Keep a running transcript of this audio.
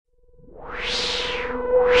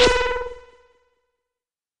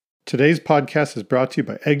Today's podcast is brought to you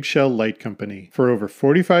by Eggshell Light Company. For over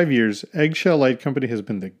 45 years, Eggshell Light Company has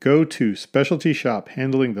been the go-to specialty shop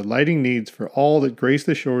handling the lighting needs for all that grace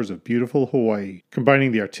the shores of beautiful Hawaii.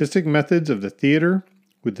 Combining the artistic methods of the theater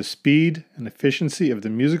with the speed and efficiency of the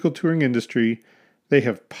musical touring industry, they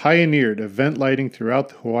have pioneered event lighting throughout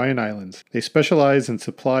the Hawaiian Islands. They specialize in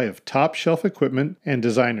supply of top-shelf equipment and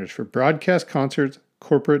designers for broadcast concerts,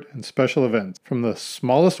 corporate, and special events. From the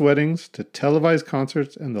smallest weddings to televised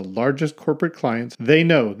concerts and the largest corporate clients, they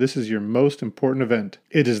know this is your most important event.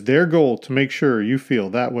 It is their goal to make sure you feel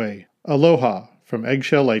that way. Aloha from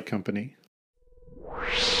Eggshell Light Company.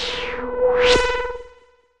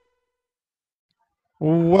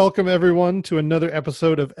 Welcome everyone to another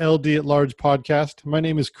episode of LD at Large podcast. My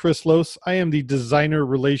name is Chris Lose. I am the designer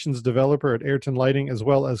relations developer at Ayrton Lighting as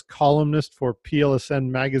well as columnist for PLSN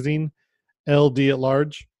magazine, LD at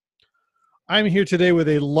Large. I'm here today with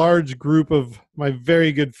a large group of my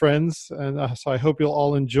very good friends, and so I hope you'll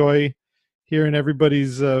all enjoy hearing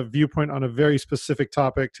everybody's viewpoint on a very specific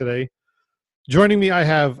topic today. Joining me, I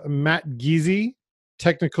have Matt Giese,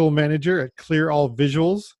 technical manager at Clear All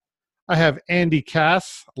Visuals. I have Andy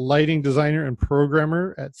Cass, lighting designer and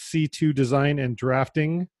programmer at C2 Design and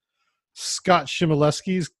Drafting. Scott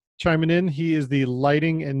Shimileski's chiming in. He is the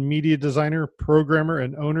lighting and media designer, programmer,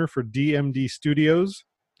 and owner for DMD Studios.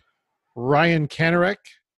 Ryan Kanarek,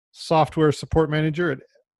 software support manager at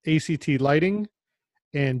ACT Lighting.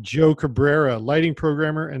 And Joe Cabrera, lighting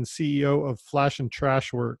programmer and CEO of Flash and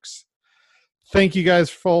Trash Works. Thank you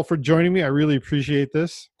guys all for joining me. I really appreciate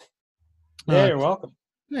this. Yeah, you're welcome.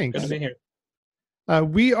 Thanks. Good to be here.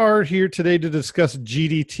 We are here today to discuss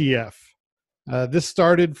GDTF. This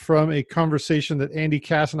started from a conversation that Andy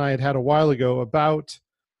Cass and I had a while ago about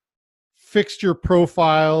fixture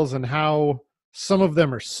profiles and how some of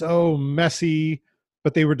them are so messy,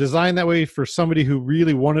 but they were designed that way for somebody who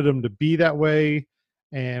really wanted them to be that way.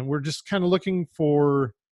 And we're just kind of looking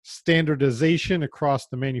for standardization across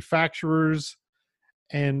the manufacturers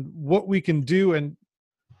and what we can do. And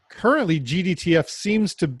currently, GDTF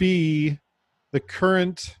seems to be the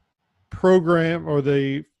current program or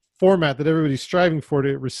the format that everybody's striving for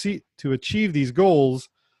to achieve these goals.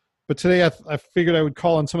 But today I figured I would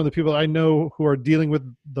call on some of the people I know who are dealing with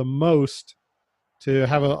the most to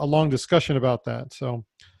have a long discussion about that. So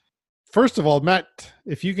first of all, Matt,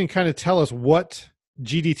 if you can kind of tell us what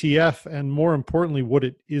GDTF and more importantly, what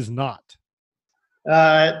it is not.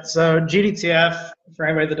 So GDTF, for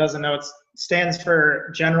anybody that doesn't know, it stands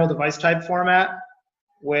for General Device Type Format,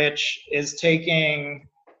 which is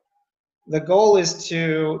the goal is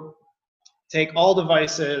to take all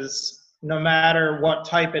devices, no matter what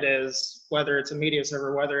type it is, whether it's a media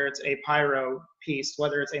server, whether it's a pyro piece,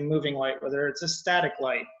 whether it's a moving light, whether it's a static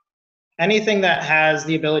light, anything that has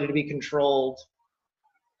the ability to be controlled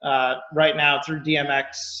right now through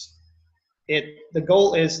DMX, the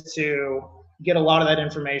goal is to get a lot of that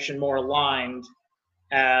information more aligned,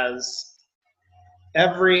 as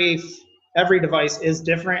every device is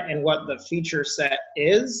different in what the feature set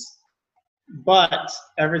is, but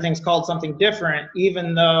everything's called something different,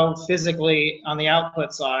 even though physically on the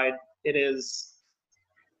output side, it is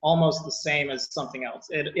almost the same as something else.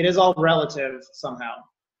 It is all relative somehow.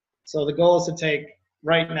 So the goal is to take,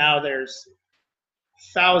 right now there's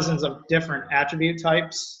thousands of different attribute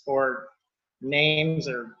types or names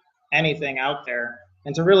or anything out there,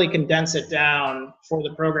 and to really condense it down for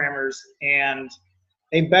the programmers and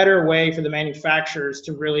a better way for the manufacturers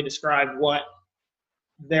to really describe what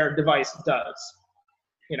their device does.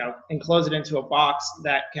 Enclose it into a box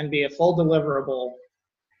that can be a full deliverable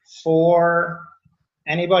for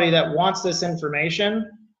anybody that wants this information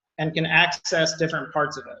and can access different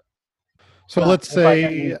parts of it. So let's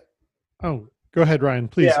say, go ahead, Ryan,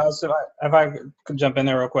 please. Yeah, so if I could jump in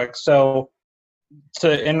there real quick. So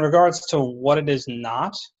in regards to what it is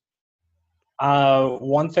not,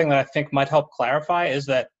 one thing that I think might help clarify is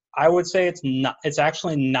that I would say it's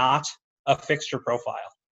actually not a fixture profile.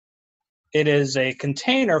 It is a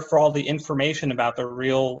container for all the information about the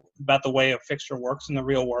way a fixture works in the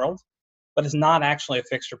real world, but it's not actually a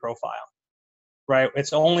fixture profile, right?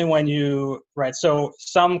 It's only when right? So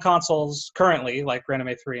some consoles currently, like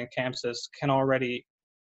Reanimate 3 and Camsys, can already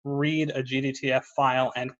read a GDTF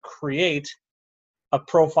file and create a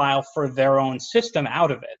profile for their own system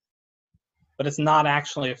out of it, but it's not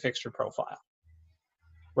actually a fixture profile,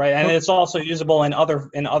 right? And it's also usable with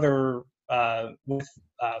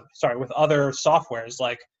other softwares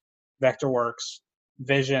like Vectorworks,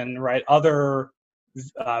 Vision, right? Other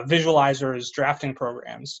visualizers, drafting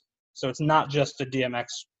programs. So it's not just a DMX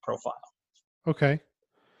profile. Okay.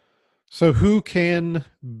 So who can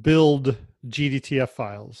build GDTF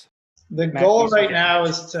files? The goal right now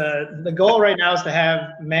is to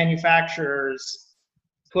have manufacturers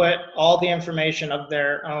put all the information of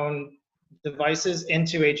their own devices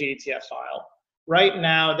into a GDTF file. Right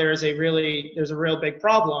now, there's a real big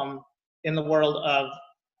problem in the world of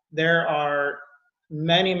there are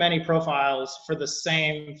many profiles for the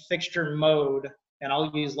same fixture mode, and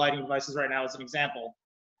I'll use lighting devices right now as an example.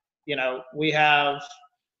 We have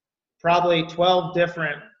probably 12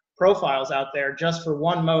 different profiles out there just for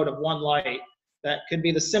one mode of one light that could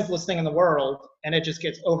be the simplest thing in the world, and it just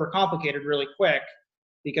gets overcomplicated really quick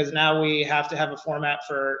because now we have to have a format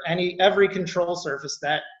for every control surface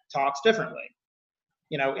that talks differently,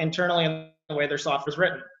 internally in the way their software is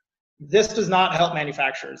written. This does not help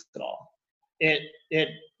manufacturers at all. It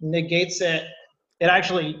negates it.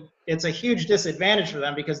 It's a huge disadvantage for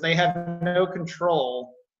them because they have no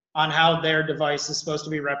control on how their device is supposed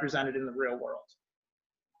to be represented in the real world.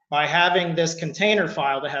 By having this container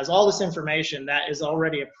file that has all this information that is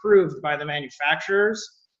already approved by the manufacturers,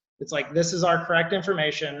 it's like, this is our correct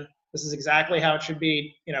information. This is exactly how it should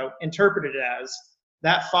be, interpreted as.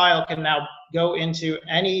 That file can now go into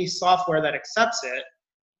any software that accepts it,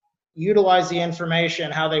 utilize the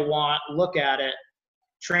information how they want, look at it,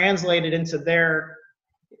 translate it into their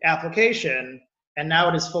application, and now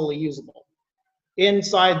it is fully usable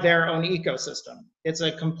inside their own ecosystem. It's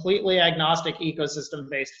a completely agnostic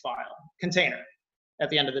ecosystem-based file container at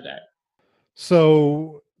the end of the day.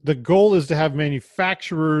 So the goal is to have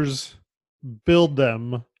manufacturers build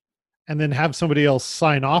them and then have somebody else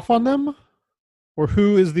sign off on them? Or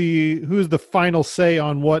who is the final say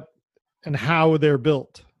on what and how they're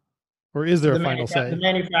built? Or is there a final say? The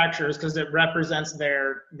manufacturers, because it represents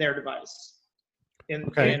their device.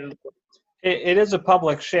 It is a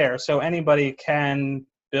public share, so anybody can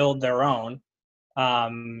build their own.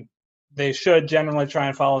 They should generally try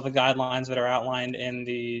and follow the guidelines that are outlined in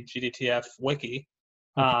the GDTF wiki.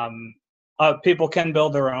 People can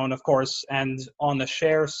build their own, of course, and on the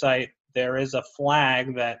share site, there is a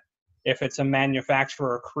flag that if it's a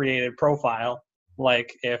manufacturer-created profile,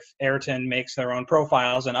 like if Ayrton makes their own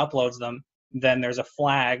profiles and uploads them, then there's a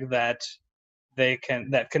flag that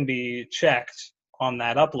can be checked on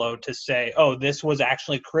that upload to say, oh, this was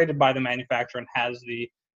actually created by the manufacturer and has the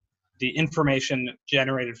information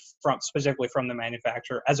generated specifically from the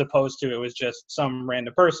manufacturer, as opposed to it was just some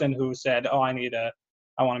random person who said, oh,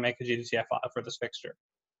 I want to make a GDTF file for this fixture.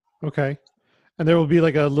 Okay. And there will be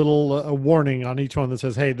like a little a warning on each one that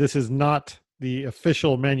says, hey, this is not the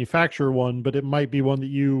official manufacturer one, but it might be one that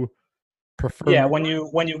you prefer. Yeah, when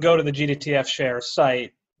you go to the GDTF share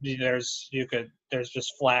site, there's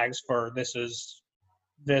just flags for this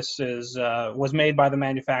was made by the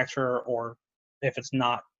manufacturer, or if it's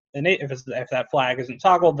not if that flag isn't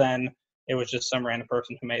toggled, then it was just some random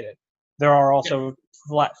person who made it. There are also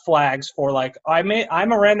flags for like I'm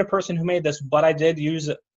a random person who made this, but I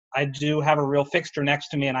do have a real fixture next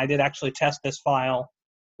to me, and I did actually test this file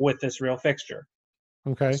with this real fixture.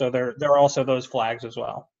 Okay. So there are also those flags as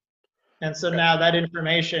well. And so now that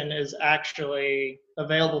information is actually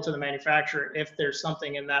available to the manufacturer if there's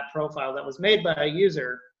something in that profile that was made by a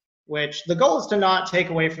user, which the goal is to not take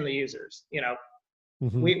away from the users.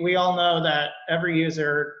 Mm-hmm. We all know that every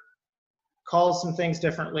user calls some things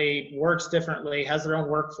differently, works differently, has their own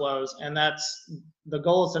workflows, and the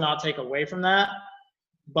goal is to not take away from that.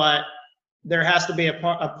 But there has to be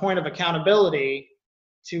a point of accountability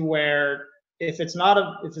to where if it's not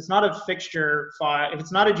a fixture file, if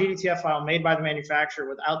it's not a GDTF file made by the manufacturer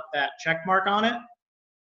without that check mark on it,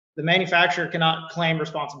 the manufacturer cannot claim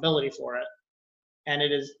responsibility for it. And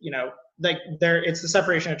it is, it's the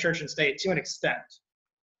separation of church and state to an extent.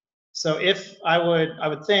 So I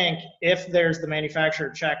would think if there's the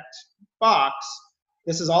manufacturer checked box,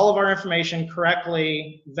 this is all of our information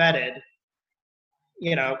correctly vetted.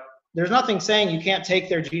 There's nothing saying you can't take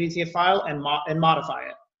their GDTF file and modify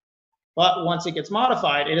it. But once it gets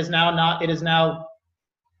modified, it is now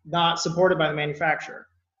not supported by the manufacturer.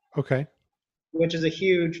 Okay. Which is a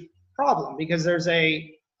huge problem because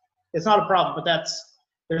it's not a problem, but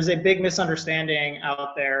there's a big misunderstanding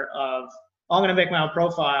out there of, I'm going to make my own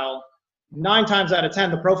profile. 9 times out of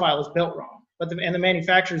 10, the profile is built wrong, and the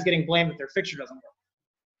manufacturer is getting blamed that their fixture doesn't work.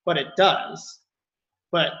 But it does.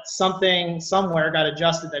 But something somewhere got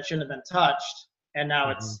adjusted that shouldn't have been touched, and now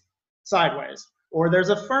it's sideways. Or there's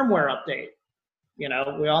a firmware update. We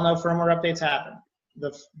all know firmware updates happen.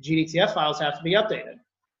 The GDTF files have to be updated.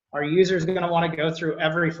 Are users going to want to go through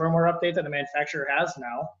every firmware update that the manufacturer has?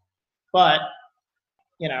 No. But,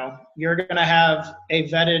 you're going to have a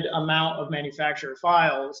vetted amount of manufacturer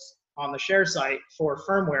files on the share site for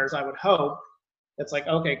firmwares, I would hope. It's like,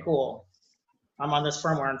 okay, cool. I'm on this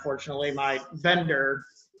firmware. Unfortunately, my vendor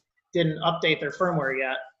didn't update their firmware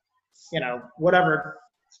yet. Whatever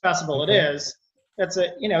specible it is, it's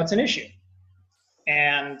an issue.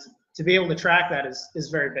 And to be able to track that is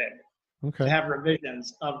very big. Okay. To have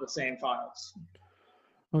revisions of the same files.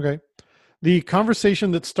 Okay. The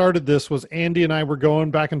conversation that started this was Andy and I were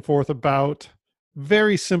going back and forth about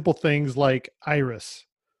very simple things like iris,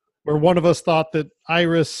 where one of us thought that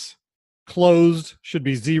iris closed should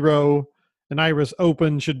be 0 and iris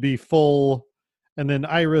open should be full, and then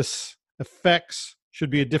iris effects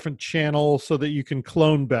should be a different channel so that you can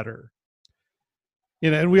clone better.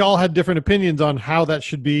 And we all had different opinions on how that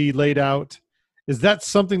should be laid out. Is that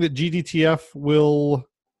something that GDTF will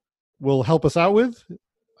help us out with?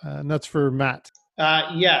 And that's for Matt.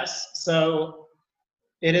 Yes. So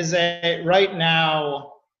it is right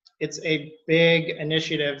now, it's a big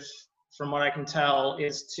initiative, from what I can tell,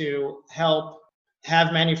 is to help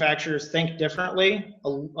have manufacturers think differently a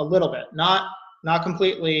little bit, not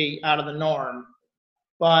completely out of the norm,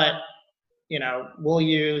 but we'll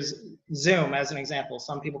use Zoom as an example.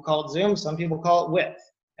 Some people call it Zoom, some people call it width.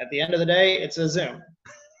 At the end of the day, it's a Zoom.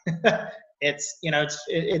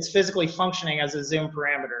 It's physically functioning as a Zoom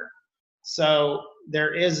parameter. So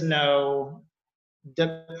there is no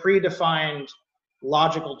predefined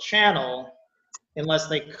logical channel unless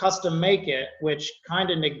they custom make it, which kind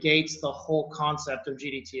of negates the whole concept of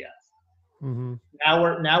GDTF. Mm-hmm.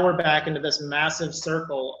 Now we're back into this massive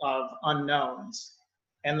circle of unknowns.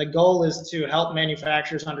 And the goal is to help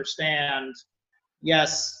manufacturers understand,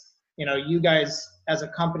 yes, you guys as a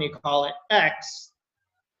company call it X,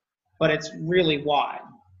 but it's really Y.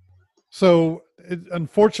 So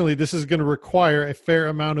unfortunately, this is going to require a fair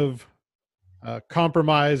amount of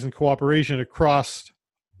compromise and cooperation across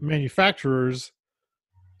manufacturers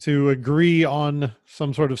to agree on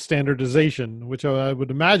some sort of standardization, which I would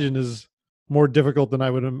imagine is more difficult than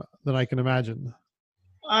I can imagine.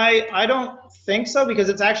 I don't think so, because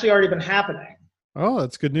it's actually already been happening. Oh,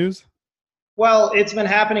 that's good news. Well, it's been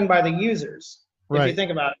happening by the users. Right. If you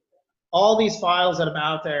think about it, all these files that have been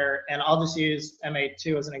out there, and I'll just use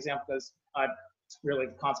M8.2 as an example because it's really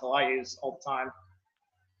the console I use all the time.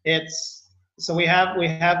 So we have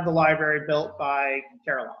the library built by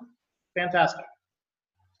Carillon. Fantastic.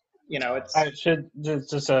 I should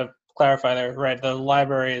just clarify there, right? The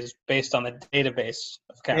library is based on the database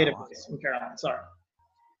of Carillon. Database from Carillon, sorry.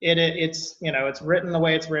 It's written the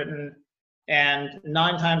way it's written, and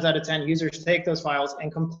 9 times out of 10 users take those files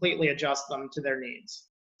and completely adjust them to their needs.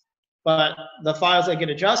 But the files that get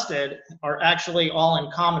adjusted are actually all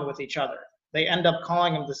in common with each other. They end up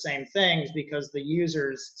calling them the same things because the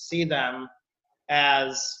users see them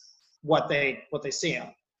as what they see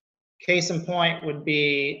them. Case in point would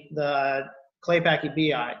be the Claypaky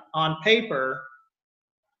BI. On paper,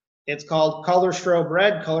 it's called color strobe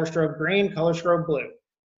red, color strobe green, color strobe blue.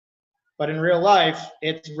 But in real life,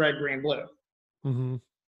 it's red, green, blue. Mm-hmm.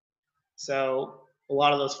 So a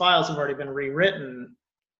lot of those files have already been rewritten,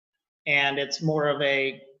 and it's more of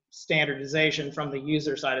a standardization from the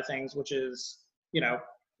user side of things, which is,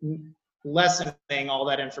 lessening all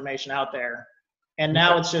that information out there. And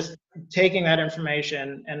now it's just taking that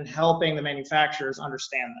information and helping the manufacturers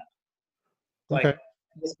understand that. Like,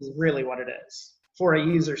 This is really what it is for a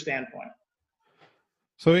user standpoint.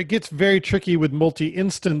 So it gets very tricky with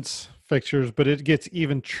multi-instance fixtures, but it gets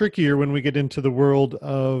even trickier when we get into the world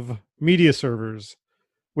of media servers,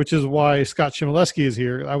 which is why Scott Chmielewski is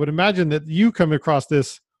here. I would imagine that you come across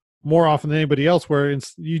this more often than anybody else, where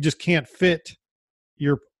you just can't fit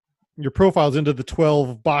your profiles into the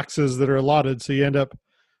 12 boxes that are allotted. So you end up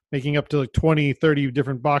making up to like 20, 30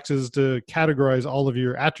 different boxes to categorize all of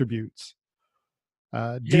your attributes.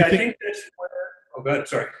 I think that's where, oh, go ahead,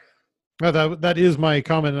 sorry. No, that is my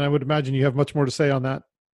comment, and I would imagine you have much more to say on that.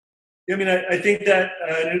 I mean, I think that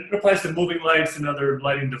it applies to moving lights and other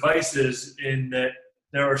lighting devices, in that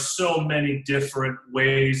there are so many different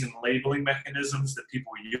ways and labeling mechanisms that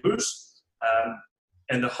people use.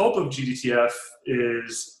 And the hope of GDTF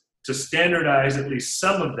is to standardize at least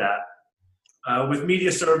some of that. With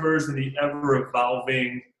media servers and the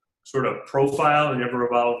ever-evolving sort of profile and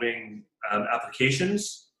ever-evolving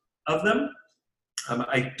applications of them,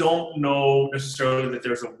 I don't know necessarily that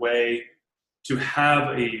there's a way to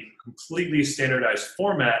have a completely standardized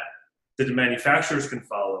format that the manufacturers can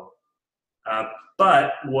follow.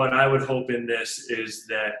 But what I would hope in this is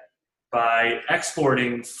that by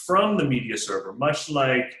exporting from the media server, much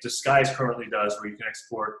like Disguise currently does, where you can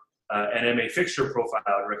export an MA fixture profile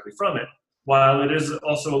directly from it, while it is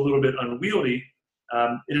also a little bit unwieldy,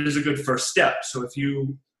 it is a good first step. So if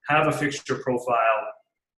you have a fixture profile,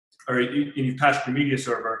 or you patch your media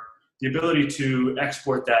server, the ability to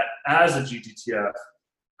export that as a GDTF,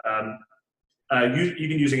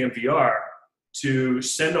 even using MVR, to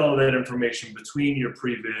send all of that information between your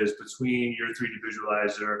previs, between your 3D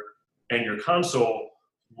visualizer, and your console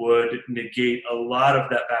would negate a lot of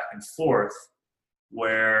that back and forth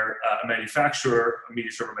where a media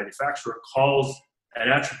server manufacturer calls an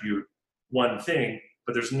attribute one thing,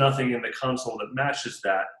 but there's nothing in the console that matches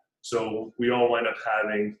that. So we all wind up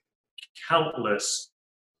having countless,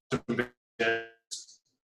 which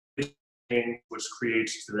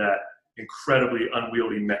creates that incredibly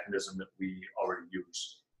unwieldy mechanism that we already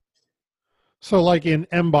use. So like in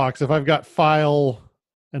Mbox, if I've got file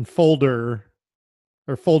and folder,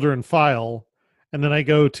 or folder and file, and then I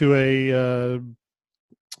go to a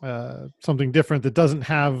something different that doesn't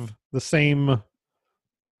have the same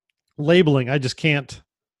labeling, I can't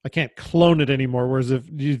clone it anymore. Whereas do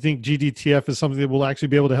you think GDTF is something that will actually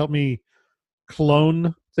be able to help me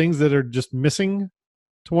clone things that are just missing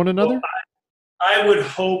to one another? Well, I would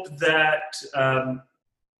hope that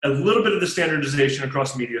a little bit of the standardization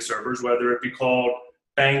across media servers, whether it be called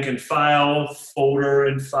bank and file, folder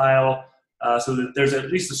and file, so that there's at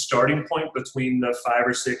least a starting point between the 5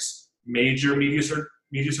 or 6 major media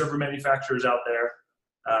server manufacturers out there.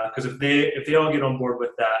 Because if they all get on board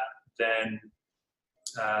with that, then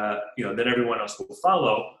then everyone else will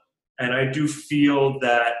follow. And I do feel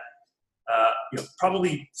that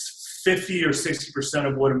probably 50 or 60%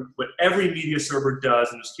 of what every media server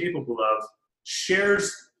does and is capable of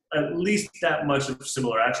shares at least that much of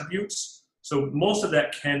similar attributes. So most of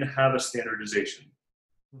that can have a standardization.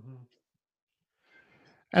 Mm-hmm.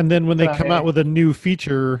 And then when they come out with a new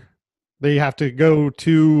feature, they have to go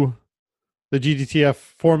to the GDTF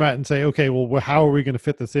format and say, okay, well, how are we going to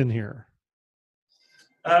fit this in here?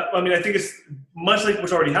 I think it's much like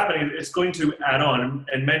what's already happening. It's going to add on,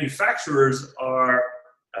 and manufacturers are,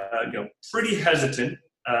 pretty hesitant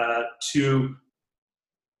to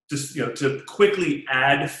quickly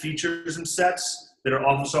add features and sets that are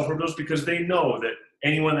off the software builds, because they know that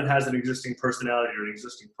anyone that has an existing personality or an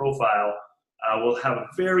existing profile will have a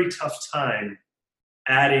very tough time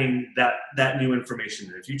adding that new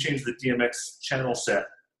information. If you change the DMX channel set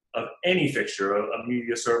of any fixture, a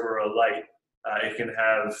media server or a light, it can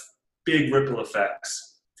have big ripple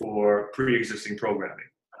effects for pre-existing programming.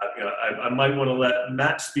 I might want to let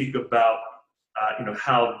Matt speak about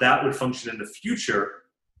how that would function in the future,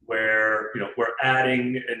 where we're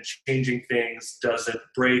adding and changing things doesn't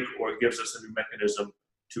break or gives us a new mechanism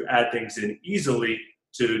to add things in easily,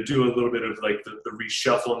 to do a little bit of like the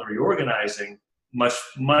reshuffle and the reorganizing much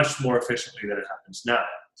more efficiently than it happens now.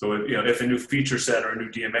 So if a new feature set or a new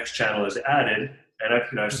DMX channel is added,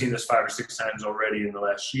 and I've seen this 5 or 6 times already in the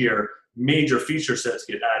last year, major feature sets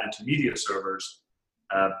get added to media servers,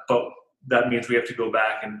 but that means we have to go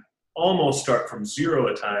back and almost start from zero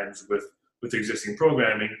at times with existing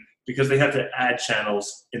programming, because they have to add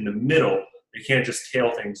channels in the middle. They can't just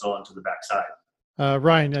tail things on to the backside.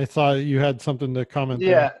 Ryan, I thought you had something to comment. Yeah.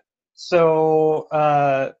 There. So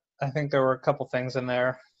I think there were a couple things in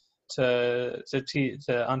there to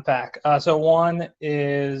unpack. So one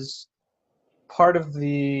is part of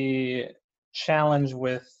the challenge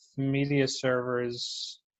with media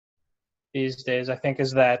servers these days, I think,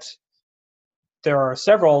 is that there are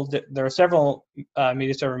several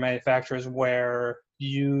media server manufacturers where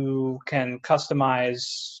you can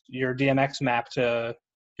customize your DMX map to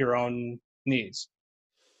your own needs,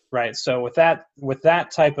 right? So with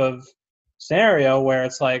that type of scenario where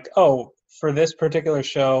it's like, oh, for this particular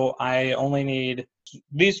show, I only need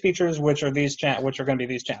these features, which are going to be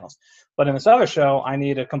these channels. But in this other show, I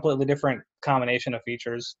need a completely different combination of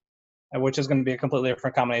features, which is going to be a completely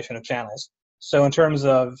different combination of channels. So in terms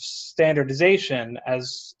of standardization,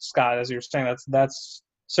 as Scott, as you're saying, that's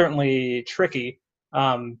certainly tricky.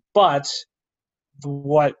 But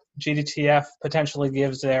what GDTF potentially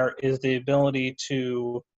gives there is the ability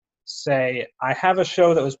to say, I have a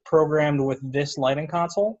show that was programmed with this lighting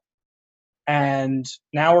console, and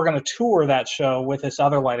now we're going to tour that show with this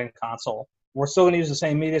other lighting console. We're still going to use the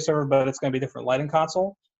same media server, but it's going to be a different lighting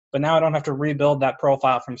console. But now I don't have to rebuild that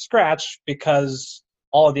profile from scratch, because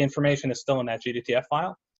all of the information is still in that GDTF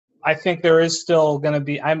file. I think there is still going to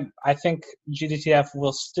be, I think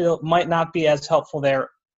GDTF might not be as helpful there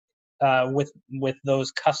with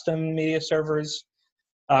those custom media servers,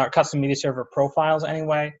 custom media server profiles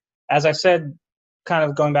anyway. As I said, kind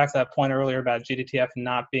of going back to that point earlier about GDTF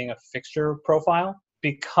not being a fixture profile,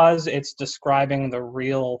 because it's describing the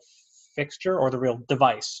real fixture or the real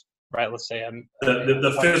device, right? Let's say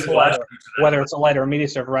the physical aspect, whether it's a light or a media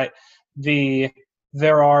server, right?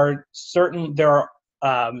 There are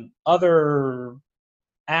other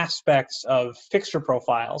aspects of fixture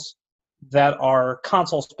profiles that are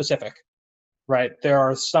console specific, right? There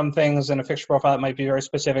are some things in a fixture profile that might be very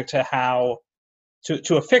specific to how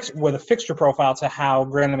to a fixture profile to how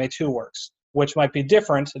GrandMA 2 works, which might be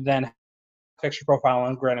different than fixture profile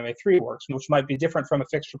on GrandMA 3 works, which might be different from a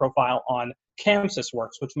fixture profile on CAMSYS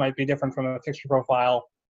works, which might be different from a fixture profile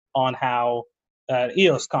on how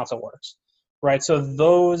EOS console works, right? So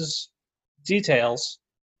those details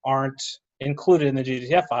aren't included in the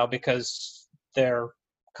GDTF file because they're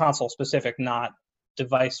console specific, not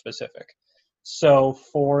device specific. So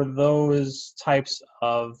for those types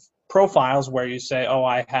of profiles where you say, oh,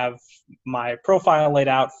 I have my profile laid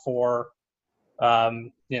out for,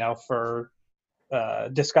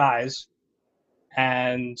 disguise,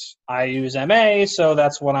 and I use MA, so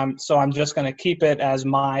that's what I'm just going to keep it as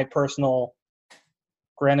my personal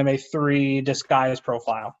GrandMA 3 disguise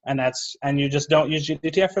profile, and you just don't use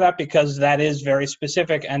GDTF for that because that is very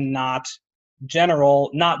specific and not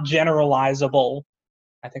generalizable.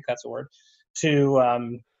 I think that's the word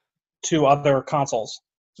to other consoles.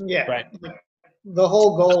 Yeah. Right. The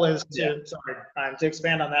whole goal is to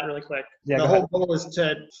expand on that really quick. Yeah, the whole goal is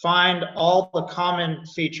to find all the common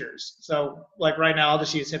features. So like right now, I'll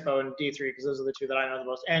just use Hippo and D3 because those are the two that I know the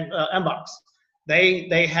most. And Mbox,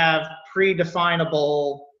 they have predefined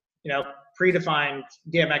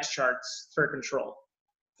DMX charts for control.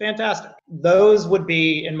 Fantastic. Those would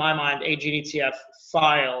be, in my mind, a GDTF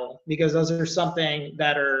file because those are something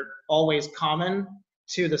that are always common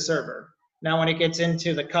to the server. Now, when it gets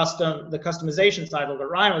into the customization side of what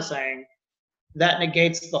Ryan was saying, that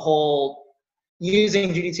negates the whole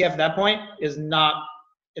using GDTF at that point is not,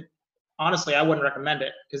 honestly, I wouldn't recommend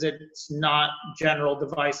it because it's not general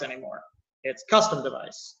device anymore. It's custom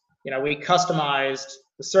device. We customized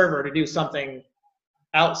the server to do something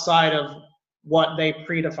outside of what they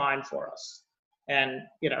predefined for us. And,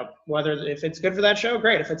 if it's good for that show,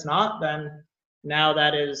 great. If it's not, then now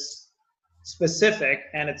that is specific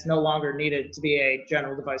and it's no longer needed to be a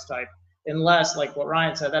general device type unless, like what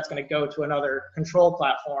Ryan said, that's going to go to another control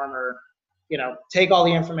platform or take all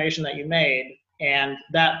the information that you made, and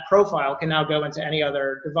that profile can now go into any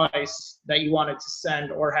other device that you wanted to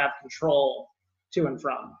send or have control to and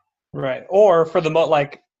from. Right. Or for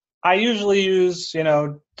I usually use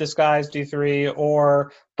disguise D3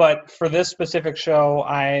 but for this specific show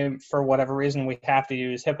for whatever reason we have to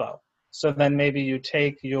use Hippo. So then maybe you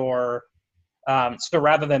take your so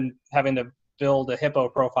rather than having to build a Hippo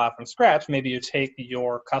profile from scratch, maybe you take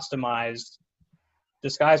your customized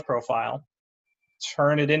disguise profile,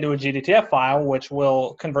 turn it into a GDTF file, which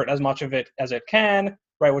will convert as much of it as it can,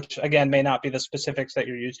 right? Which again may not be the specifics that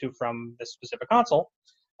you're used to from this specific console,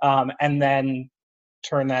 and then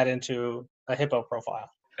turn that into a Hippo profile.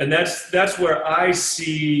 And that's where I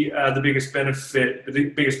see the biggest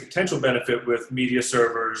potential benefit with media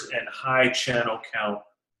servers and high channel count,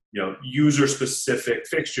 user-specific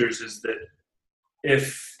fixtures, is that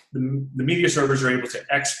if the media servers are able to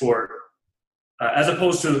export, as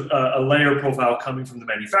opposed to a layer profile coming from the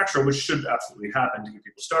manufacturer, which should absolutely happen to get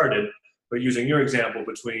people started, but using your example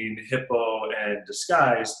between Hippo and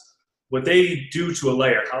Disguise, what they do to a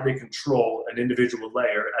layer, how they control an individual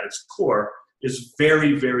layer at its core, is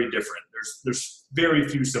very, very different. There's very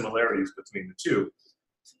few similarities between the two.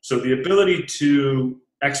 So the ability to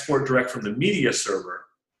export direct from the media server,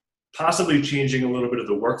 possibly changing a little bit of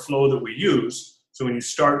the workflow that we use. So when you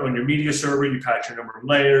start on your media server, you patch your number of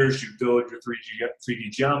layers, you build your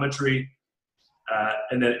 3D geometry,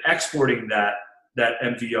 and then exporting that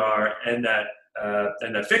MVR and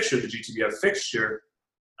that fixture, the GTDF fixture,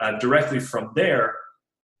 directly from there,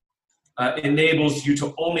 enables you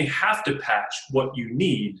to only have to patch what you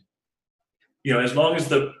need. As long as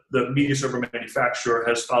the media server manufacturer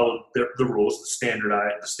has followed the rules, the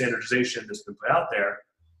standardization that's been put out there,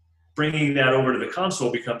 bringing that over to the console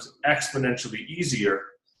becomes exponentially easier,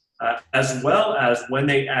 as well as when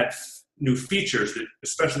they add new features,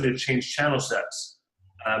 especially to change channel sets.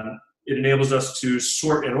 It enables us to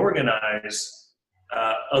sort and organize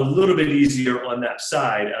a little bit easier on that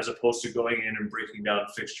side, as opposed to going in and breaking down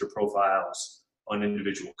fixture profiles on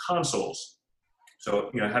individual consoles. So,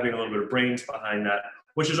 having a little bit of brains behind that,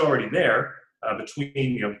 which is already there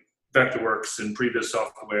between, Vectorworks and previous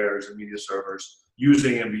softwares and media servers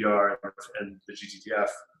using MVR and the GTTF,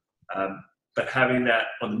 but having that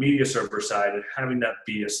on the media server side and having that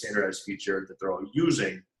be a standardized feature that they're all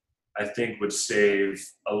using, I think would save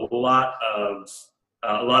a lot of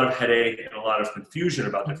headache and a lot of confusion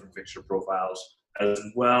about different fixture profiles, as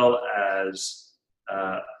well as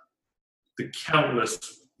the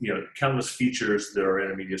countless features that are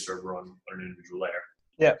in a media server on an individual layer.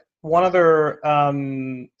 Yeah, One other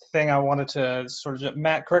thing I wanted to sort of,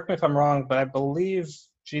 Matt, correct me if I'm wrong, but I believe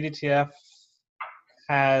GDTF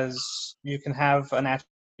you can have an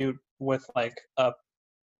attribute with like a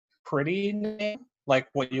pretty name, like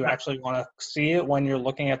what you actually want to see it when you're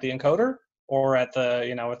looking at the encoder or at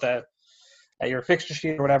the, at your fixture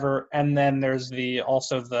sheet or whatever. And then there's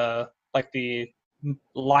also the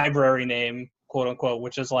library name, quote unquote,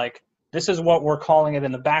 which is like, this is what we're calling it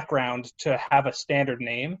in the background to have a standard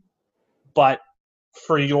name. But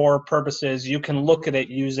for your purposes, you can look at it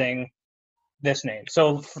using this name.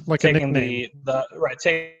 So Like taking taking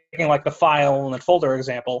like the file and the folder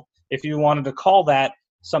example, if you wanted to call that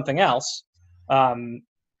something else,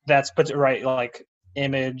 that's like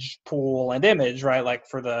image pool and image, right? Like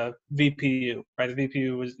for the VPU, right? The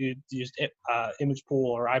VPU was used image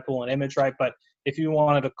pool or iPool and image, right? But if you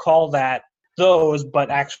wanted to call that those,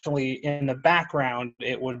 but actually in the background,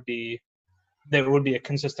 there would be a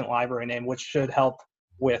consistent library name, which should help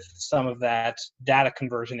with some of that data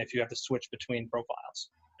conversion if you have to switch between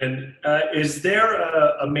profiles. And is there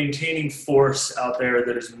a maintaining force out there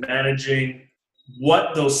that is managing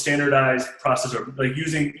what those standardized processes are, like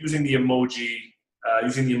using the emoji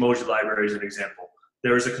library as an example?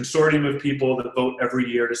 There is a consortium of people that vote every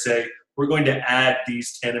year to say, we're going to add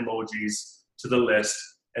these 10 emojis to the list,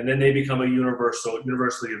 and then they become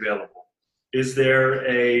universally available. Is there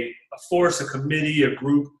a force, a committee, a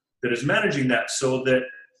group that is managing that so that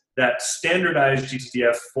that standardized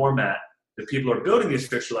GTTF format that people are building these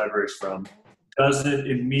fixture libraries from doesn't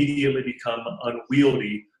immediately become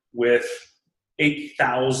unwieldy with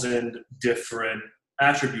 8,000 different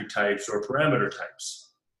attribute types or parameter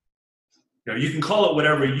types? You can call it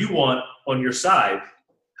whatever you want on your side.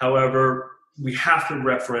 However, we have to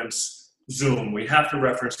reference Zoom, we have to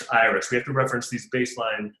reference Iris, we have to reference this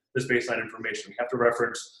baseline information, we have to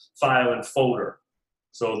reference file and folder,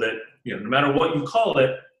 so that no matter what you call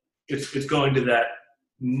it, it's going to that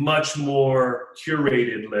much more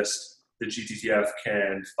curated list that GTTF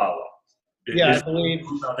can follow. I believe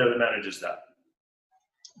who's out there that manages that.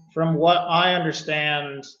 From what I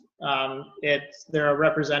understand, there are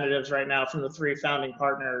representatives right now from the 3 founding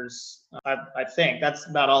partners. I think that's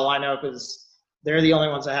about all I know, because they're the only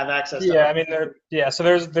ones that have access to it. So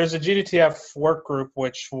there's a GDTF work group,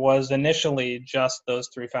 which was initially just those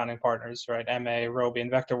 3 founding partners, right? MA, Roby,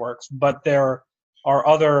 and Vectorworks. But there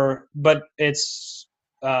are it's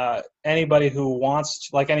anybody who wants,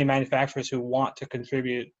 like any manufacturers who want to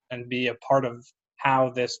contribute and be a part of how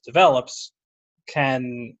this develops,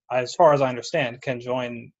 can, as far as I understand, can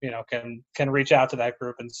join, can reach out to that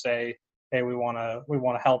group and say, hey, we want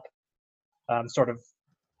to help sort of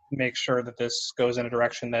make sure that this goes in a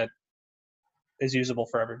direction that is usable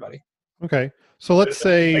for everybody. Okay. So let's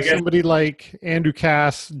say somebody like Andrew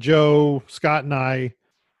Cass, Joe, Scott, and I,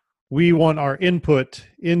 we want our input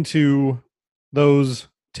into those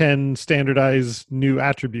 10 standardized new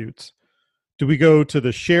attributes. Do we go to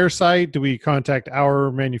the share site? Do we contact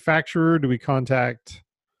our manufacturer? Do we contact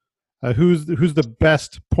who's the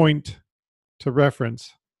best point to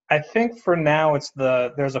reference? I think for now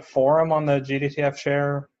there's a forum on the GDTF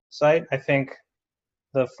share site. I think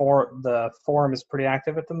the forum is pretty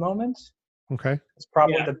active at the moment. Okay. It's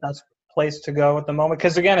probably the best place to go at the moment,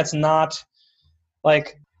 because again, it's not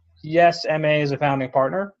like, yes, MA is a founding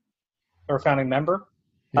partner or founding member,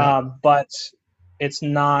 but it's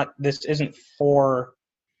not. This isn't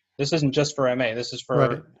just for MA. This is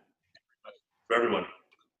for everyone.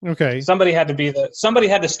 Okay. Somebody had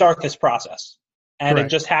to start this process, and Correct. It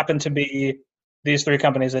just happened to be these 3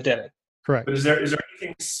 companies that did it. Correct. But is there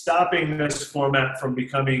anything stopping this format from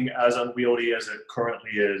becoming as unwieldy as it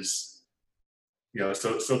currently is?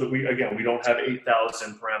 So that we don't have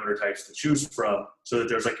 8,000 parameter types to choose from, so that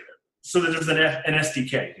there's an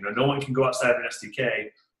SDK. No one can go outside of an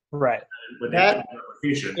SDK. Right. When they build an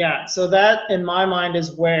application. Yeah. So that, in my mind,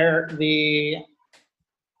 is where I'm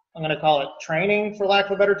going to call it training, for lack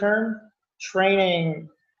of a better term, training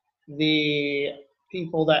the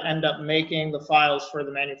people that end up making the files for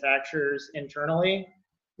the manufacturers internally,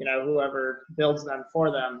 whoever builds them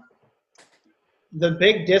for them. The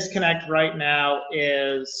big disconnect right now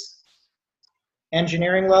is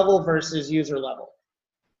engineering level versus user level.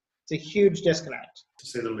 It's a huge disconnect, to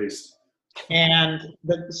say the least. And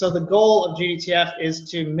so the goal of GDTF is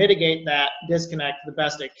to mitigate that disconnect the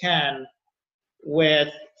best it can with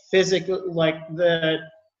physical, like the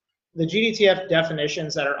GDTF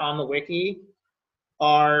definitions that are on the wiki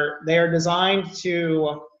they are designed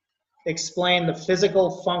to explain the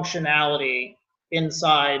physical functionality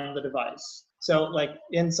inside the device. So like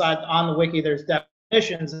on the wiki, there's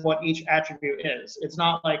definitions of what each attribute is. It's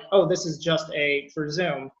not like, oh, this is just for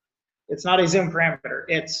Zoom. It's not a zoom parameter.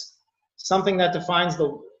 It's something that defines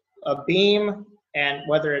a beam and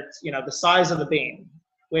whether it's, the size of the beam,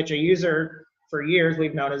 which a user for years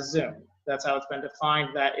we've known as zoom. That's how it's been defined.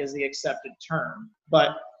 That is the accepted term.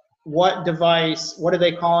 But what device, what are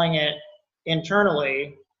they calling it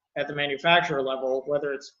internally at the manufacturer level,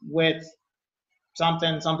 whether it's with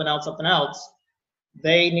something else,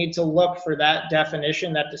 they need to look for that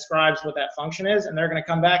definition that describes what that function is, and they're going to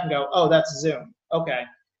come back and go, oh, that's zoom. Okay,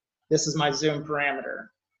 this is my zoom parameter.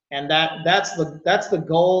 And that's the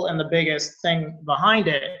goal, and the biggest thing behind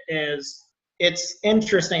it is it's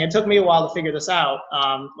interesting. It took me a while to figure this out.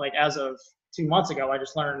 Like as of 2 months ago, I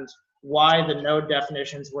just learned why the node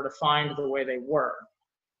definitions were defined the way they were.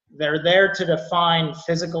 They're there to define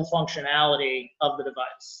physical functionality of the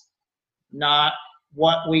device, not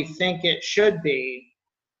what we think it should be,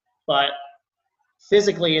 but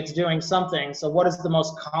physically it's doing something. So what is the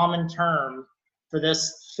most common term for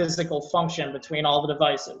this physical function between all the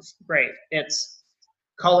devices? Great, it's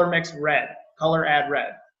color mix red, color add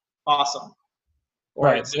red. Awesome.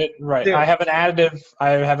 Or Right. I have an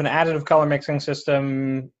additive color mixing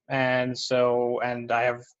system, and I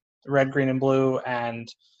have red, green, and blue, and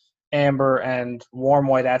amber and warm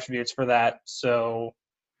white attributes for that. So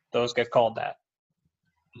those get called that.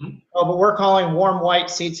 Oh, but we're calling warm white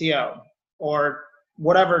CTO or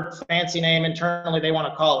whatever fancy name internally they want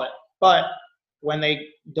to call it. But when they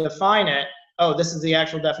define it, oh, this is the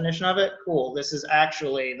actual definition of it. Cool. This is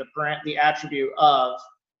actually the attribute of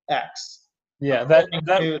X. Yeah,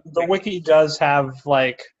 the wiki does have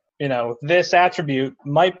this attribute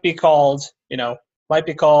might be called this,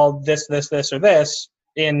 or this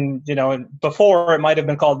before it might have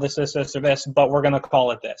been called this, or this, but we're going to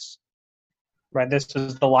call it this. Right. This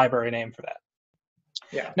is the library name for that.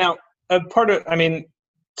 Yeah. Now,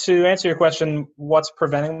 to answer your question, what's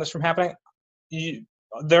preventing this from happening?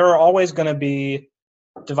 There are always going to be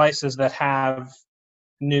devices that have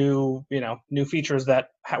new features that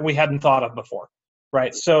we hadn't thought of before,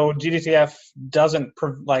 right? So GDTF doesn't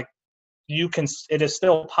it is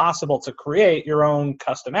still possible to create your own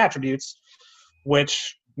custom attributes,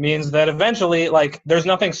 which means that eventually, there's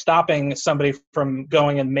nothing stopping somebody from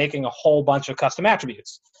going and making a whole bunch of custom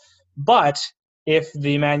attributes. But if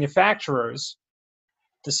the manufacturers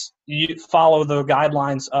follow the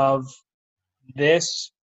guidelines of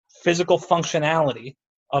this physical functionality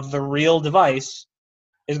of the real device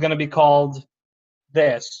is going to be called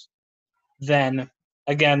this, then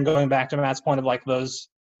again, going back to Matt's point of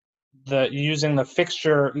using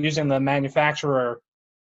the manufacturer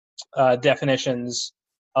definitions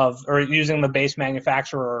or using the base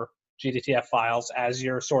manufacturer GDTF files as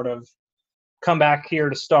your sort of come back here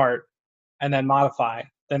to start and then modify,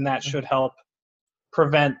 then that should help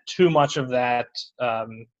prevent too much of that,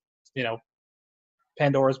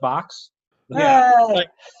 Pandora's box. Yeah.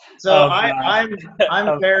 So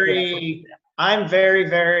I'm very,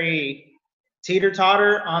 very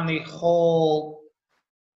teeter-totter on the whole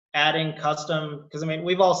adding custom, because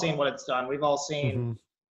we've all seen what it's done. We've all seen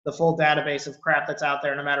the full database of crap that's out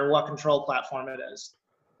there, no matter what control platform it is.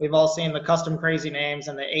 We've all seen the custom crazy names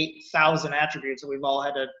and the 8,000 attributes that we've all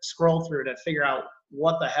had to scroll through to figure out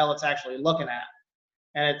what the hell it's actually looking at.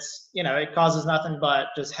 And it's, it causes nothing but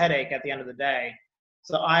just headache at the end of the day.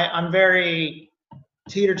 So I'm very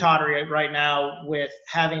teeter-tottery right now with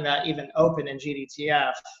having that even open in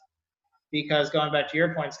GDTF, because going back to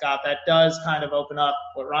your point, Scott, that does kind of open up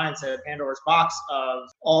what Ryan said, Pandora's box of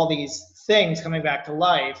all these things coming back to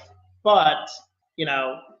life. But,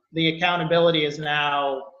 the accountability is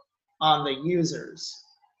now on the users.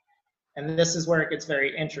 And this is where it gets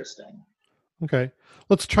very interesting. Okay.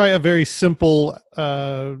 Let's try a very simple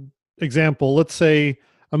example. Let's say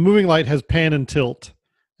a moving light has pan and tilt,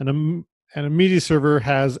 and a media server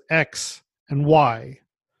has X and Y.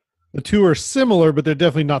 The two are similar, but they're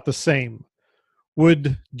definitely not the same.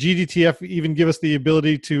 Would GDTF even give us the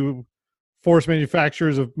ability to force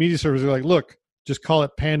manufacturers of media servers to look, just call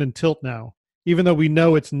it pan and tilt now, even though we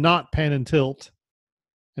know it's not pan and tilt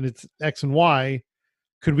and it's X and Y?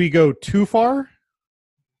 Could we go too far?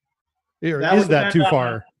 Or is that too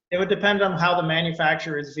far? It would depend on how the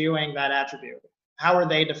manufacturer is viewing that attribute. How are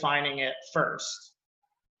they defining it first?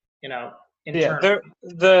 Internally. Yeah,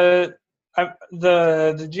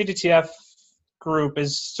 the GDTF group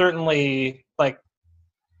is certainly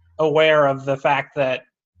aware of the fact that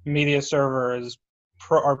media servers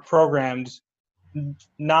are programmed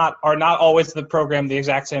are not always programmed the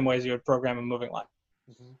exact same way as you would program a moving light.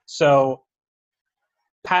 Mm-hmm. So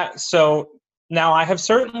now I have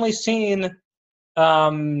certainly seen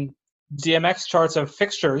DMX charts of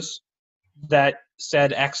fixtures that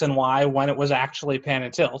said X and Y when it was actually pan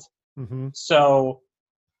and tilt. Mm-hmm. So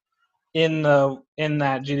in that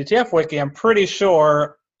GDTF wiki, I'm pretty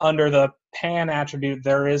sure under the pan attribute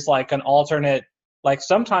there is like an alternate, like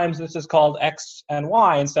sometimes this is called X and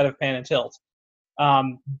Y instead of pan and tilt.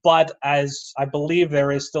 But as I believe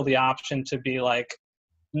there is still the option to be like,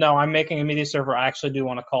 no, I'm making a media server. I actually do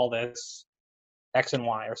want to call this X and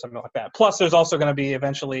Y or something like that. Plus, there's also going to be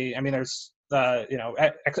eventually, I mean, there's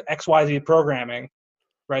XYZ programming,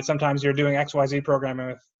 right? Sometimes you're doing XYZ programming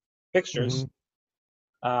with fixtures.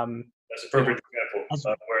 Mm-hmm. That's a perfect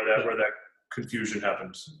example of where that confusion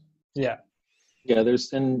happens. Yeah. Yeah,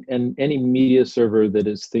 there's and any media server that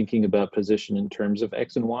is thinking about position in terms of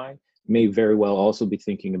X and Y may very well also be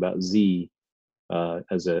thinking about Z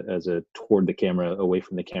as a toward the camera, away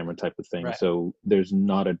from the camera type of thing. Right. So there's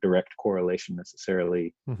not a direct correlation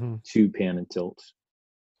necessarily to pan and tilt.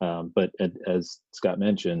 But as Scott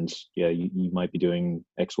mentioned, yeah, you might be doing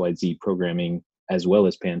XYZ programming as well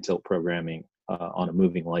as pan tilt programming on a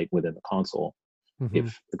moving light within the console,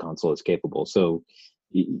 if the console is capable. So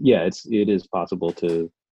yeah, it is possible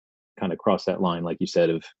to kind of cross that line, like you said,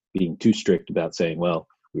 of being too strict about saying, well,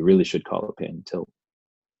 we really should call it pan and tilt.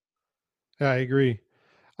 Yeah, I agree.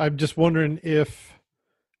 I'm just wondering if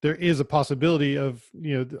there is a possibility of,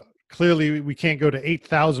 clearly we can't go to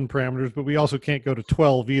 8,000 parameters, but we also can't go to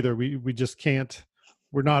 12 either. We just can't.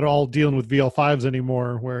 We're not all dealing with VL5s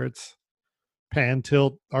anymore, where it's pan,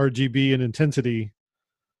 tilt, RGB, and intensity.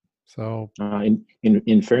 So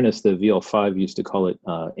in fairness, the VL5 used to call it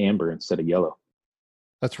amber instead of yellow.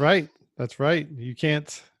 That's right. You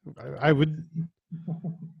can't. I wouldn't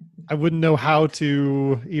know how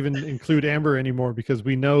to even include amber anymore, because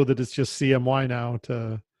we know that it's just CMY now.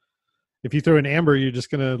 If you throw in amber, you're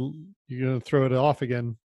gonna throw it off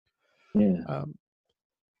again. Yeah.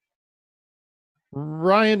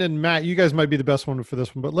 Ryan and Matt, you guys might be the best one for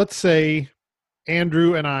this one, but let's say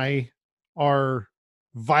Andrew and I are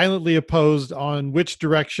violently opposed on which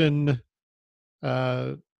direction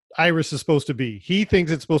Iris is supposed to be. He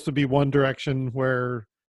thinks it's supposed to be one direction where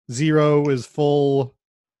 0 is full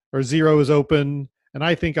or 0 is open, and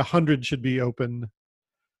I think 100 should be open.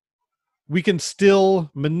 We can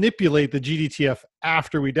still manipulate the GDTF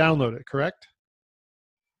after we download it, correct?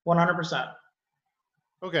 100%.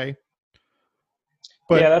 Okay.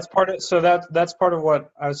 But yeah, that's part of. So that's part of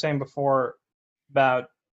what I was saying before about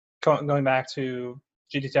going back to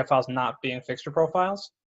GDTF files not being fixture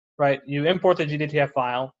profiles, right? You import the GDTF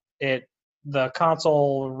file. The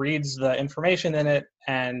console reads the information in it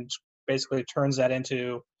and basically turns that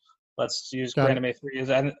into, let's use GrandMA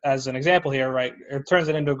 3 as an example here, right? It turns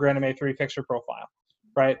it into a GrandMA 3 fixture profile,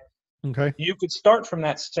 right? Okay. You could start from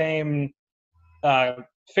that same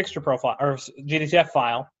fixture profile or GDTF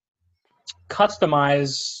file,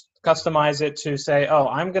 customize it to say, oh,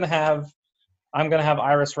 I'm gonna have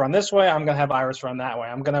Iris run this way. I'm gonna have Iris run that way.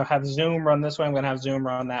 I'm gonna have Zoom run this way. I'm gonna have Zoom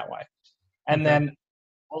run that way, and then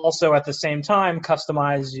also at the same time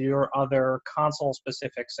customize your other console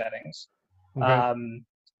specific settings. Okay.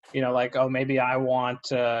 Like, oh, maybe I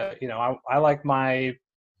want I like my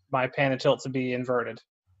pan and tilt to be inverted.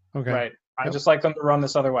 Okay. Right. I just like them to run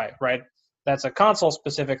this other way. Right. That's a console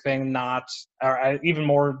specific thing, or even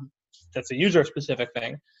more. That's a user specific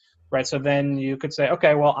thing. Right. So then you could say,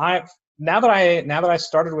 okay, well, now that I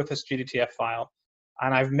started with this GDTF file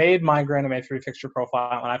and I've made my GrandMA 3 fixture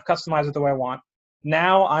profile and I've customized it the way I want,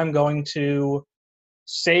 now I'm going to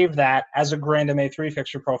save that as a GrandMA 3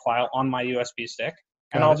 fixture profile on my USB stick.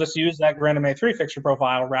 And I'll just use that GrandMA 3 fixture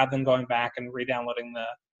profile rather than going back and re-downloading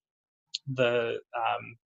the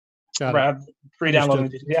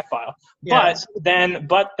GDTF file. Yeah.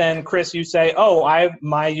 But then Chris, you say, oh,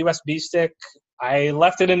 my USB stick, I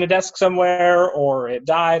left it in the desk somewhere, or it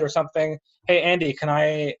died or something. Hey, Andy, can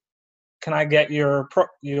I get your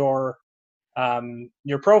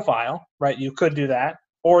profile? Right? You could do that,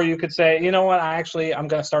 or you could say, you know what? I'm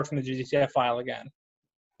going to start from the GDTF file again.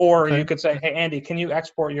 Or you could say, hey, Andy, can you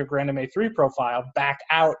export your GrandMA 3 profile back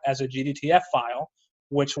out as a GDTF file,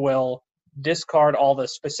 which will discard all the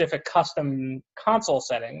specific custom console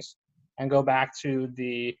settings and go back to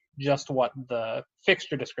just what the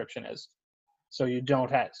fixture description is. So you don't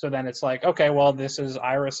have. So then it's like, okay, well, this is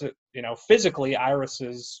Iris. Physically, Iris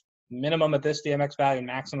is minimum at this DMX value,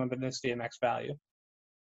 maximum at this DMX value,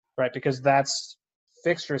 right? Because that's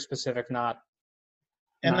fixture specific, not.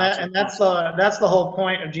 That's the whole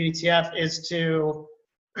point of GDTF, is to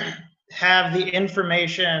have the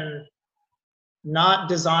information it's not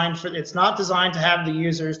designed to have the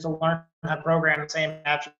users to learn how to program the same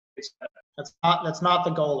attributes. That's not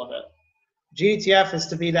the goal of it. GDTF is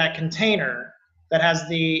to be that container that has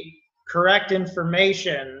the correct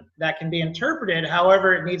information that can be interpreted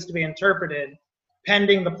however it needs to be interpreted,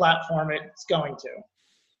 pending the platform it's going to.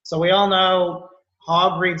 So we all know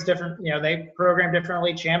Hog reads different, they program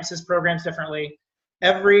differently, Champs programs differently.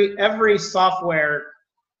 Every software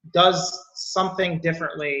does something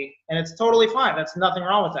differently, and it's totally fine. That's nothing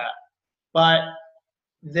wrong with that. But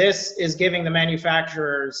this is giving the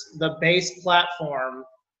manufacturers the base platform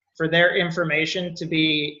for their information to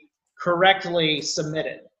be correctly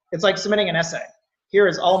submitted. It's like submitting an essay. Here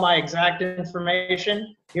is all my exact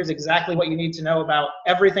information. Here's exactly what you need to know about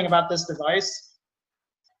everything about this device.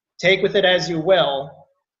 Take with it as you will.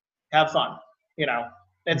 Have fun.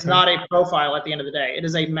 It's not a profile at the end of the day. It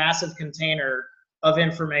is a massive container of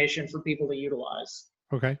information for people to utilize.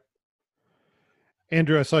 Okay.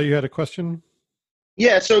 Andrew, I saw you had a question.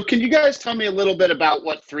 Yeah, so can you guys tell me a little bit about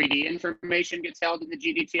what 3D information gets held in the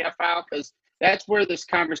GDTF file? Because that's where this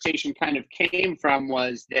conversation kind of came from,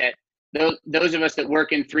 was that those of us that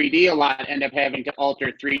work in 3D a lot end up having to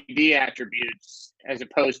alter 3D attributes as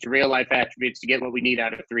opposed to real life attributes to get what we need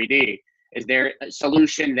out of 3D. Is there a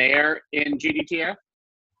solution there in GDTF?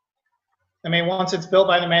 I mean, once it's built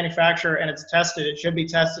by the manufacturer and it's tested, it should be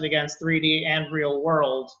tested against 3D and real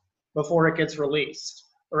world before it gets released.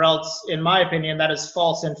 Or else, in my opinion, that is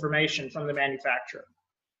false information from the manufacturer.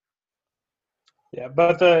 Yeah,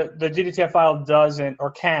 but the GDTF file doesn't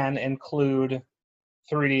or can include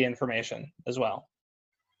 3D information as well.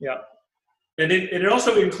 Yeah. And it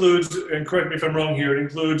also includes, and correct me if I'm wrong here, it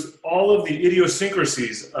includes all of the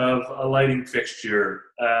idiosyncrasies of a lighting fixture,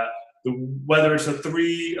 whether it's a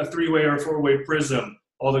three-way or a four-way prism,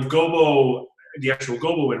 all the actual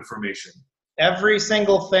gobo information. Every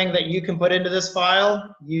single thing that you can put into this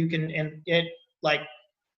file, you can, like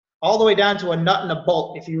all the way down to a nut and a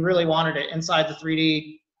bolt, if you really wanted it inside the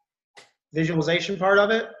 3D visualization part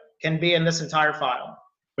of it, can be in this entire file.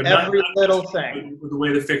 But every little thing. The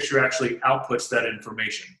way the fixture actually outputs that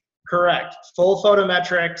information. Correct. Full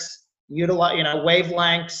photometrics,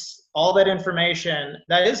 wavelengths, all that information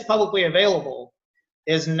that is publicly available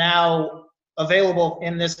is now available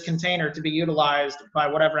in this container to be utilized by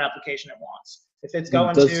whatever application it wants. If it's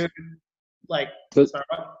going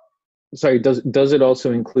does it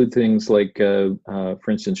also include things like, for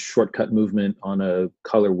instance, shortcut movement on a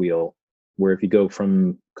color wheel, where if you go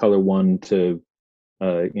from color 1 to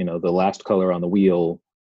the last color on the wheel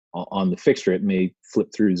on the fixture, it may flip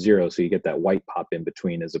through 0, so you get that white pop in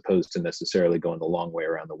between, as opposed to necessarily going the long way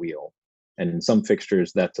around the wheel. And in some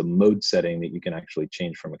fixtures, that's a mode setting that you can actually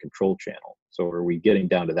change from a control channel. So are we getting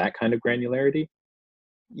down to that kind of granularity?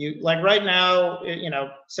 Like right now,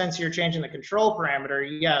 since you're changing the control parameter,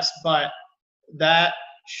 yes, but that,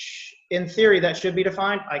 in theory, that should be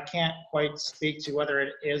defined. I can't quite speak to whether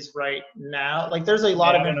it is right now. Like, there's a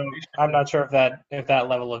lot of information. I'm not sure if that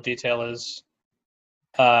level of detail is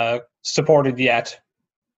supported yet.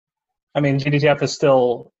 I mean, GDTF is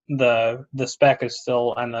still the spec is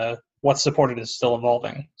still, and what's supported is still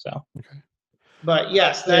evolving. So. Okay. But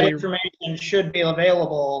yes, that information should be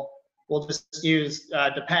available. We'll just use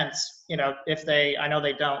depends. I know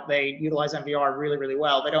they utilize MVR really, really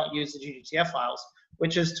well. They don't use the GDTF files,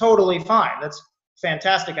 which is totally fine. That's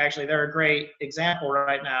fantastic, actually. They're a great example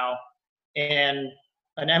right now. And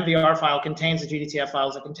an MVR file contains the GDTF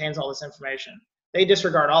files. It contains all this information. They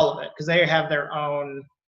disregard all of it because they have their own,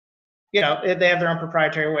 they have their own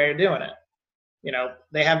proprietary way of doing it.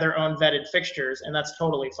 They have their own vetted fixtures, and that's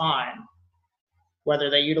totally fine, whether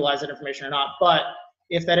they utilize that information or not. But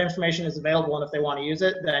if that information is available and if they want to use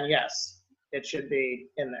it, then yes, it should be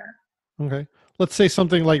in there. Okay. Let's say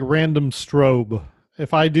something like random strobe.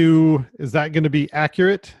 If I do, is that going to be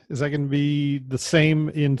accurate? Is that going to be the same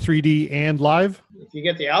in 3D and live? If you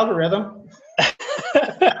get the algorithm.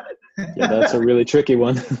 Yeah, that's a really tricky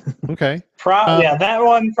one. Okay. That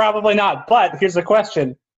one probably not. But here's the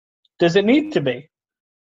question. Does it need to be?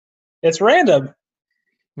 It's random.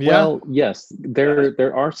 Yeah. Well, yes,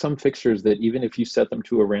 there are some fixtures that even if you set them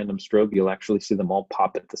to a random strobe, you'll actually see them all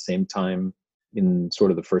pop at the same time in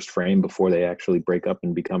sort of the first frame before they actually break up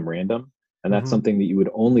and become random. And that's something that you would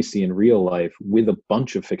only see in real life with a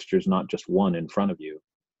bunch of fixtures, not just one in front of you,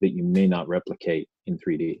 that you may not replicate in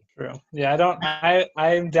 3D. True. Yeah,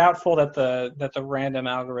 I'm doubtful that the random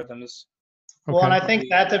algorithms. Okay. Well, and I think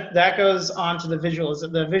that goes on to the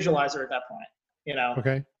visualizer at that point.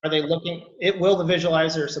 Okay. Are they looking? Will the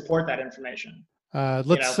visualizer support that information?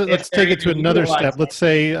 Let's take it to another step. Let's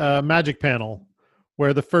say Magic Panel,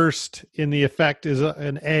 where the first in the effect is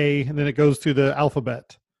an A, and then it goes to the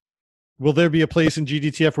alphabet. Will there be a place in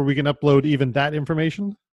GDTF where we can upload even that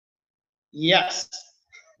information? Yes.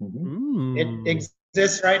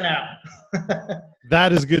 exists right now.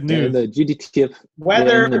 That is good news. And the GDTF,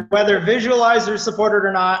 Whether visualizers support it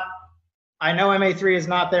or not, I know MA3 is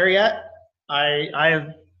not there yet. I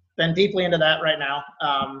have been deeply into that right now.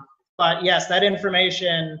 But yes, that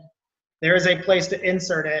information, there is a place to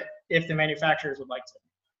insert it if the manufacturers would like to.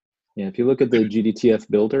 yeah, if you look at the GDTF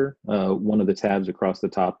builder, one of the tabs across the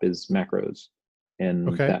top is macros.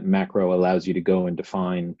 And that macro allows you to go and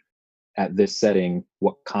define at this setting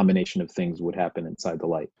what combination of things would happen inside the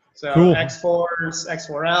light. So cool. X4s,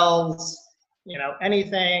 X4Ls,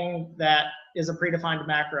 anything that is a predefined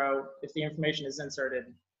macro, if the information is inserted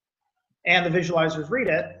and the visualizers read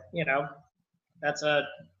it, that's a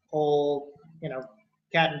whole,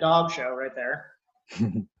 cat and dog show right there.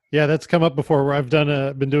 Yeah, that's come up before where I've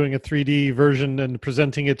been doing a 3D version and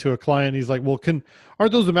presenting it to a client. He's like, well,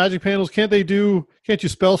 aren't those the magic panels? Can't you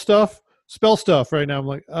spell stuff? Spell stuff right now. I'm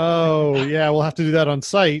like, oh yeah, we'll have to do that on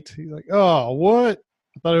site. He's like, oh, what?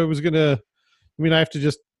 I thought it was I have to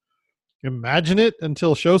just imagine it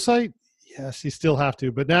until show site? Yes, you still have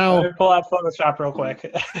to, but now. Let me pull out Photoshop real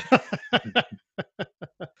quick.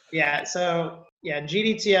 Yeah, so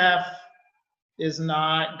GDTF is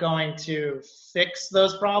not going to fix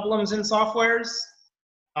those problems in softwares.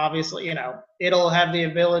 Obviously, it'll have the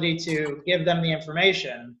ability to give them the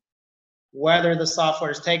information. Whether the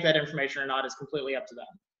softwares take that information or not is completely up to them.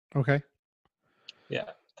 Okay. Yeah,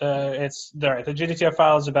 it's all right. The GDTF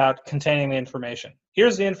file is about containing the information.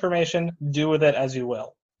 Here's the information. Do with it as you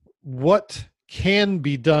will. What can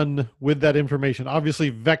be done with that information? Obviously,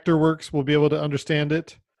 Vectorworks will be able to understand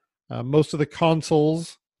it. Most of the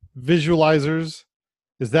consoles, visualizers,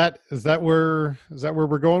 is that where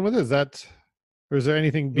we're going with it? Or is there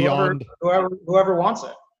anything beyond? Whoever wants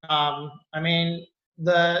it.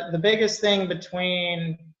 The biggest thing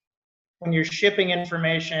between when you're shipping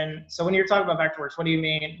information, so when you're talking about Vectorworks, what do you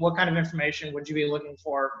mean? What kind of information would you be looking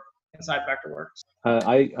for inside Vectorworks?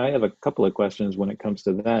 I have a couple of questions when it comes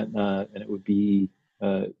to that, and it would be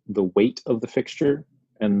the weight of the fixture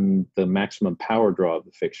and the maximum power draw of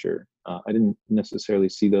the fixture. I didn't necessarily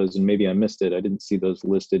see those, and maybe I missed it. I didn't see those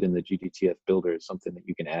listed in the GDTF builder as something that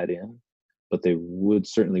you can add in, but they would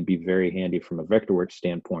certainly be very handy from a Vectorworks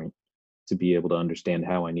standpoint to be able to understand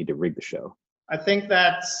how I need to rig the show. I think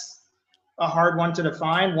that's a hard one to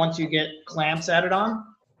define once you get clamps added on.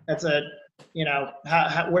 That's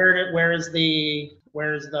where's the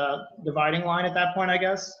dividing line at that point, I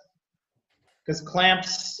guess? Because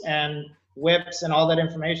clamps and whips and all that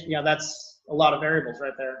information, that's a lot of variables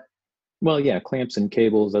right there. Well, yeah, clamps and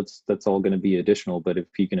cables, that's all going to be additional, but if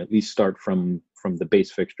you can at least start from the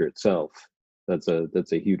base fixture itself, that's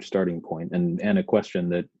a huge starting point and a question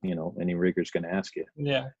that, any rigger's going to ask you.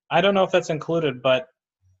 Yeah. I don't know if that's included, but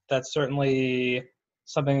that's certainly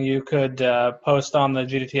something you could post on the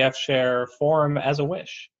GDTF share forum as a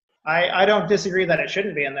wish. I don't disagree that it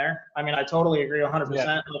shouldn't be in there. I totally agree 100%.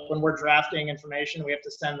 Yeah. When we're drafting information, we have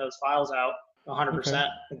to send those files out. 100% okay.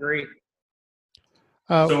 Agree.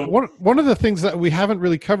 So one of the things that we haven't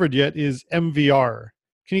really covered yet is MVR.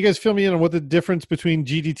 Can you guys fill me in on what the difference between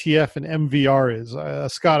GDTF and MVR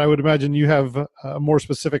is? Scott, I would imagine you have a more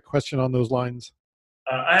specific question on those lines.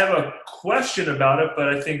 I have a question about it, but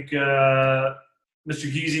I think Mr.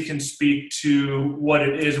 Giese can speak to what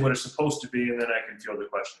it is, what it's supposed to be, and then I can field the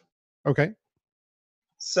question. Okay.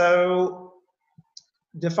 So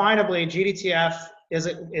definably, GDTF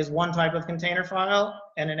is one type of container file,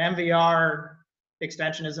 and an MVR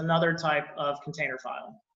extension is another type of container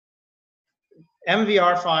file.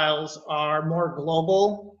 MVR files are more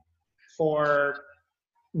global for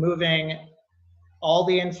moving all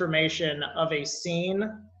the information of a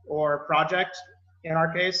scene or project, in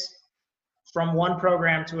our case, from one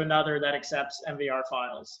program to another that accepts MVR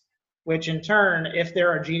files, which in turn, if there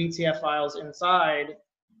are GDTF files inside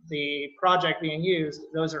the project being used,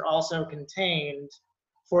 those are also contained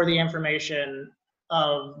for the information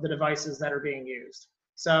of the devices that are being used.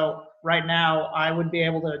 So right now, I would be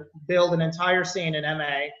able to build an entire scene in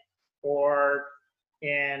MA or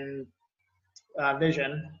in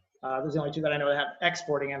Vision. There's the only two that I know that have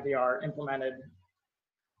exporting MVR implemented.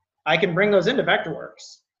 I can bring those into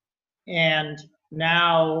Vectorworks. And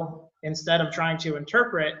now, instead of trying to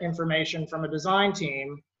interpret information from a design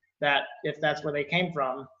team, that if that's where they came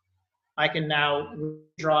from, I can now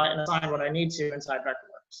draw and assign what I need to inside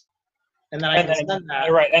Vectorworks. And then I can send that.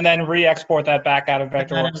 Right, and then re-export that back out of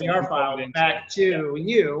Vectorworks. And MVR file back to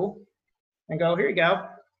you and go, here you go.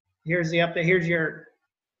 Here's the update. Here's your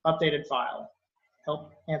updated file.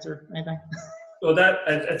 Help answer anything? Well,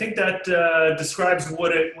 I think that describes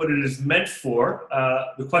what it is meant for.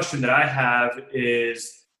 The question that I have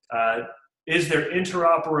is, is there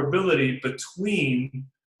interoperability between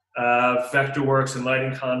Vectorworks and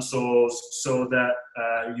Lighting Consoles, so that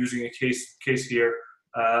using a case here,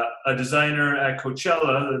 a designer at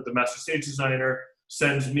Coachella, the master stage designer,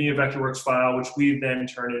 sends me a Vectorworks file, which we then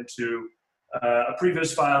turn into a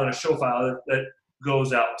previs file and a show file that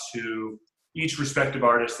goes out to each respective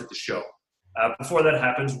artist at the show. Before that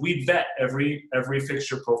happens, we vet every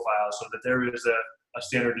fixture profile so that there is a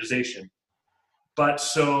standardization. But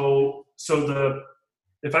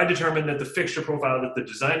if I determine that the fixture profile that the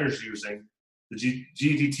designer is using, the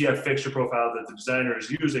GDTF fixture profile that the designer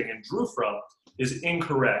is using and drew from, is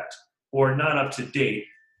incorrect or not up to date,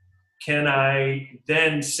 can I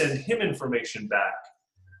then send him information back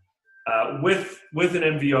with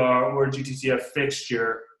an MVR or a GDTF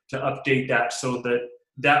fixture to update that so that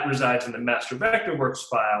that resides in the master Vectorworks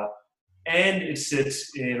file, and it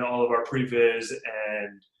sits in all of our previs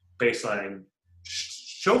and baseline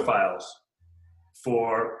show files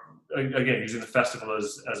for, again, using the festival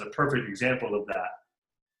as a perfect example of that.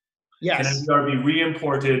 Yes. Can MVR be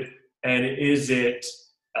re-imported, and is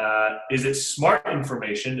it smart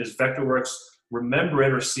information? Does Vectorworks remember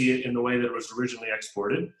it or see it in the way that it was originally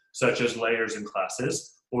exported, such as layers and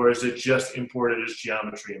classes, or is it just imported as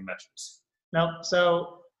geometry and meshes? No,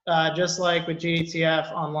 so just like with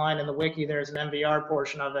GDTF online in the wiki, there's an MVR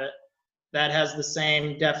portion of it that has the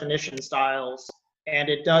same definition styles, and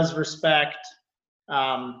it does respect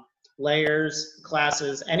layers,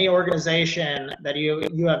 classes, any organization that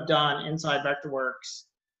you have done inside Vectorworks.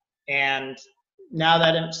 And now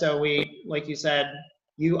that, so we, like you said,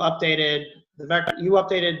 you updated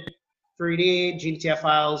 3D GDTF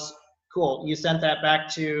files. Cool. You sent that back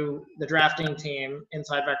to the drafting team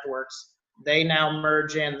inside Vectorworks. They now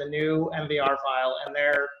merge in the new MVR file, and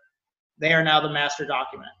they are now the master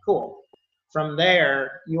document. Cool. From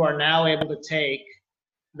there, you are now able to take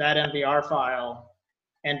that MVR file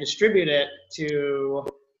and distribute it to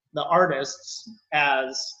the artists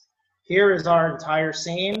as, here is our entire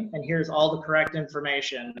scene, and here's all the correct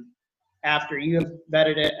information after you have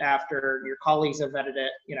vetted it, after your colleagues have vetted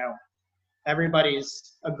it,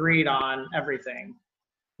 everybody's agreed on everything.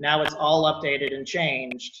 Now it's all updated and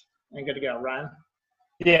changed and good to go. Ryan?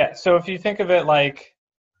 Yeah, so if you think of it like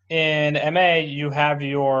in MA, you have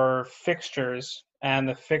your fixtures, and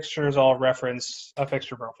the fixtures all reference a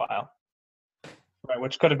fixture profile, right?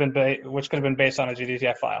 Which could have been based on a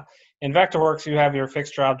GDTF file. In Vectorworks, you have your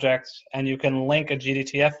fixture objects, and you can link a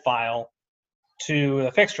GDTF file to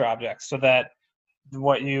the fixture objects, so that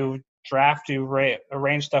what you draft, you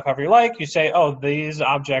arrange stuff however you like. You say, oh, these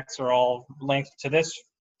objects are all linked to this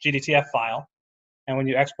GDTF file, and when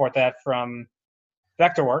you export that from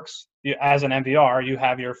Vectorworks, as an MVR, you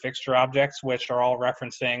have your fixture objects, which are all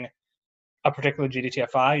referencing a particular GDTF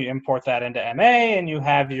file. You import that into MA, and you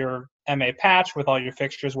have your MA patch with all your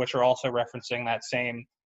fixtures, which are also referencing that same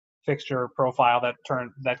fixture profile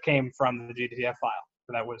that came from the GDTF file,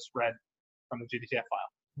 or that was read from the GDTF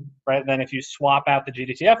file, right? Then if you swap out the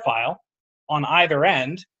GDTF file on either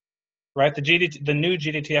end, right, the new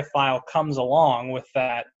GDTF file comes along with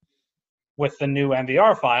the new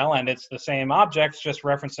MVR file, and it's the same objects, just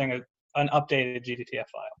referencing an updated GDTF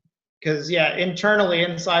file. Because, yeah, internally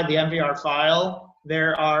inside the MVR file,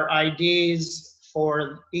 there are IDs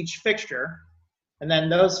for each fixture, and then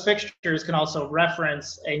those fixtures can also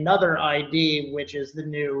reference another ID, which is the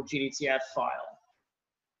new GDTF file.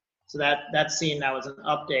 So that's seen now as an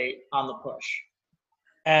update on the push.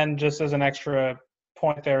 And just as an extra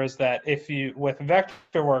point there is that with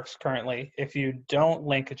Vectorworks currently, if you don't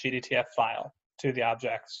link a GDTF file to the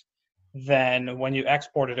objects, then when you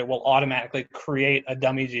export it, it will automatically create a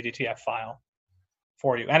dummy GDTF file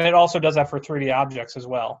for you. And it also does that for 3D objects as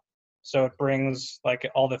well. So it brings like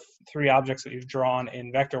all the 3 objects that you've drawn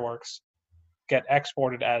in Vectorworks get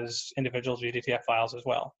exported as individual GDTF files as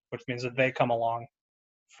well, which means that they come along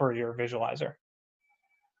for your visualizer.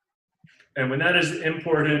 And when that is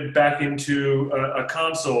imported back into a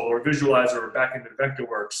console or visualizer or back into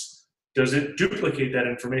Vectorworks, does it duplicate that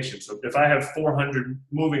information? So if I have 400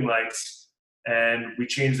 moving lights and we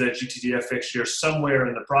change that GDTF fixture somewhere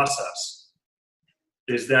in the process,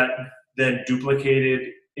 is that then duplicated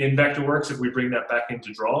in Vectorworks if we bring that back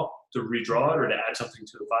into Draw to redraw it or to add something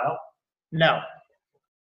to the file? No.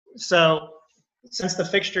 So since the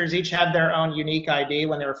fixtures each had their own unique ID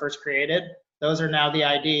when they were first created, those are now the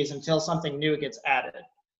IDs until something new gets added.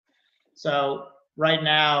 So right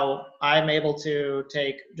now, I'm able to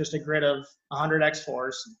take just a grid of 100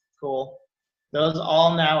 X4s. Cool. Those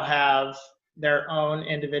all now have their own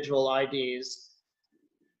individual IDs.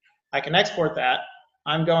 I can export that.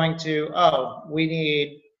 I'm going to, we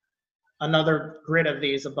need another grid of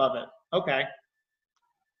these above it. Okay.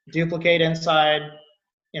 Duplicate inside,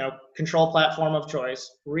 control platform of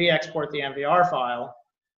choice, re-export the MVR file,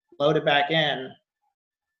 load it back in.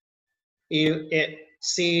 It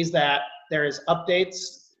sees that there is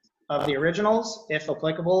updates of the originals, if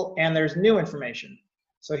applicable, and there's new information.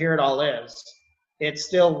 So here it all is. It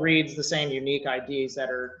still reads the same unique IDs that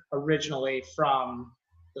are originally from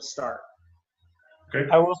the start. Okay.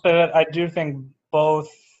 I will say that I do think both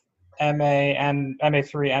MA and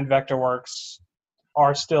MA3 and Vectorworks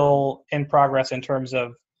are still in progress in terms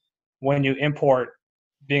of when you import,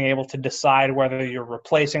 being able to decide whether you're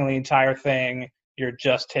replacing the entire thing, you're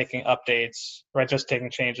just taking updates, right? Just taking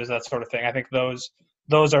changes, that sort of thing. I think those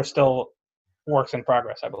are still works in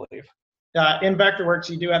progress, I believe. In Vectorworks,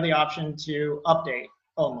 you do have the option to update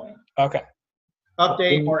only. Okay.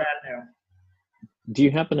 Update or add new. Do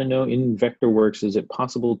you happen to know in Vectorworks, is it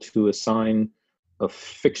possible to assign a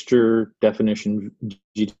fixture definition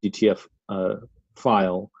GDTF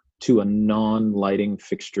file to a non-lighting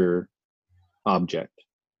fixture object?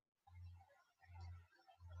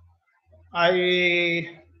 I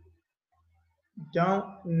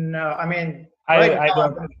don't know. I mean, I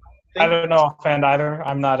don't know offhand either.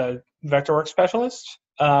 I'm not a Vectorworks specialist.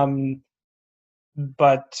 But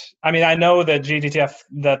I mean, I know that GDTF,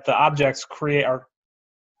 that the objects are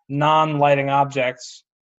non-lighting objects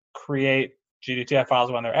create GDTF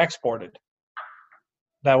files when they're exported.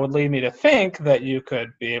 That would lead me to think that you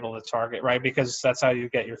could be able to target, right? Because that's how you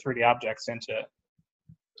get your 3D objects into it.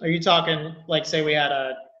 Are you talking, like, say we had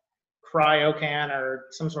a CryoCAN or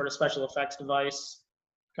some sort of special effects device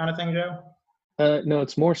kind of thing, Joe? No,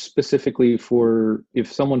 it's more specifically for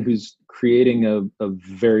if someone who's creating a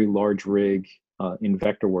very large rig in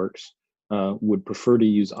Vectorworks would prefer to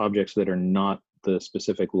use objects that are not the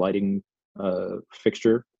specific lighting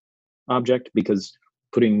fixture object, because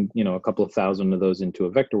putting a couple of thousand of those into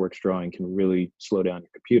a Vectorworks drawing can really slow down your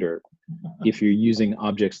computer. If you're using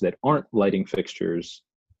objects that aren't lighting fixtures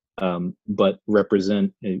but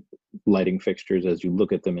represent lighting fixtures as you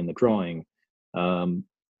look at them in the drawing,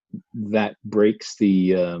 that breaks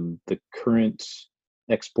the current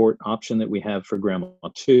export option that we have for Grandma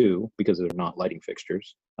 2 because they're not lighting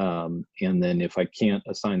fixtures. And then if I can't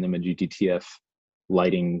assign them a GDTF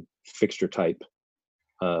lighting fixture type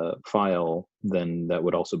file, then that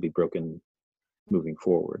would also be broken moving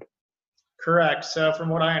forward. Correct. So from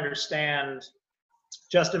what I understand,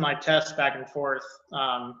 just in my tests back and forth,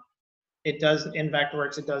 it does, in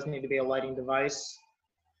Vectorworks, it does need to be a lighting device,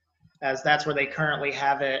 as that's where they currently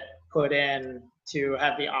have it put in to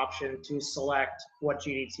have the option to select what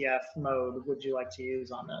GDTF mode would you like to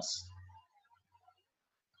use on this.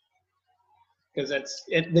 Because the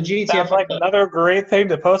GDTF Sounds like another great thing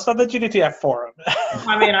to post on the GDTF forum.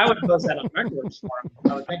 I mean, I would post that on the Vectorworks forum.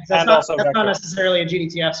 I would think. That's not necessarily a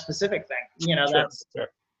GDTF specific thing.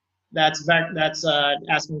 That's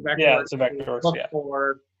asking Vectorworks to look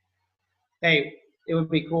for, hey, it would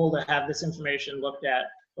be cool to have this information looked at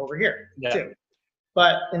over here too.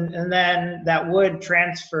 But and then that would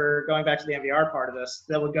transfer, going back to the MVR part of this,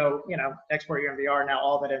 that would go, export your MVR. Now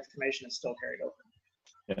all that information is still carried over.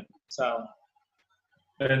 Yeah. So.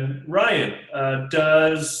 And Ryan,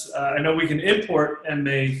 I know we can import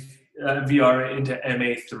MVR into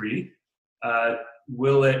MA3.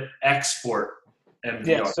 Will it export MVR?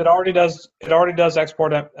 Yes, it already does. It already does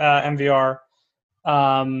export MVR.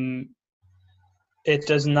 It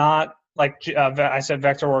does not, like I said,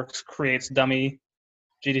 Vectorworks creates dummy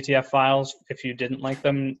GDTF files. If you didn't like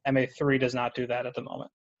them, MA3 does not do that at the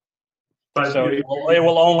moment. But so it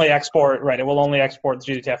will only export, right? It will only export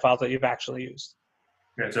the GDTF files that you've actually used.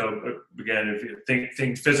 Okay, so again, if you think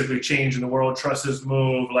things physically change in the world, trusses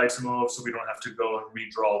move, lights move, so we don't have to go and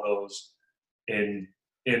redraw those in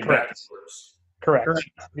Vectorworks. Correct.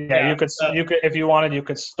 Yeah, you could if you wanted, you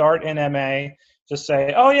could start in MA, just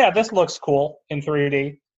say, oh yeah, this looks cool in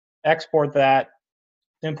 3D, export that,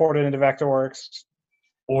 import it into Vectorworks,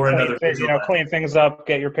 or clean things up,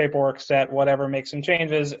 get your paperwork set, whatever, make some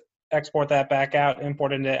changes, export that back out,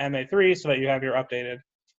 import it into MA3 so that you have your updated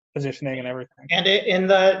positioning and everything. And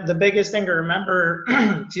the biggest thing to remember,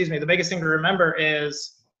 the biggest thing to remember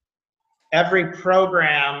is every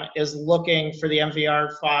program is looking for the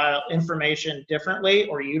MVR file information differently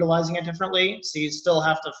or utilizing it differently. So you still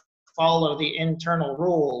have to follow the internal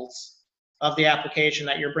rules of the application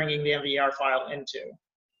that you're bringing the MVR file into.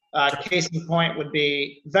 Case in point would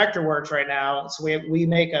be Vectorworks right now. So we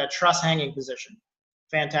make a truss hanging position.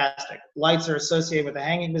 Fantastic. Lights are associated with the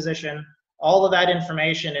hanging position. All of that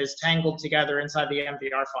information is tangled together inside the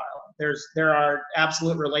MVR file. There are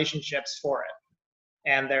absolute relationships for it,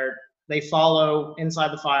 and they follow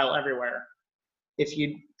inside the file everywhere. if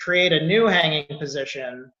you create a new hanging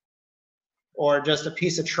position or just a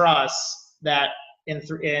piece of truss that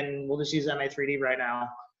in we'll just use MA3D right now,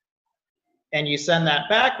 and you send that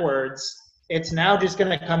backwards, it's now just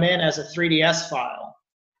going to come in as a 3ds file.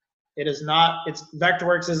 It is not,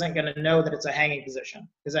 Vectorworks isn't going to know that it's a hanging position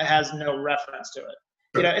because it has no reference to it.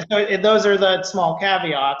 You know, so those are the small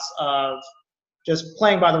caveats of just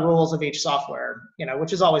playing by the rules of each software, you know,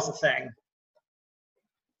 which is always the thing.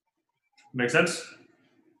 Makes sense.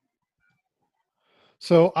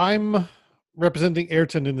 So I'm representing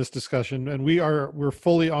Ayrton in this discussion, and we're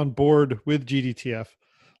fully on board with GDTF.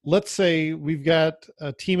 Let's say we've got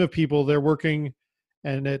a team of people, they're working,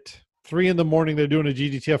 and at 3 a.m, they're doing a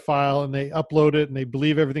GDTF file and they upload it and they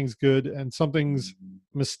believe everything's good and something's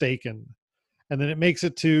mistaken. And then it makes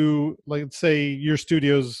it to, like, let's say your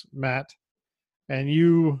studios, Matt, and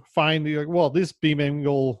you find, you're like, well, this beam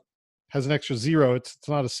angle has an extra 0. It's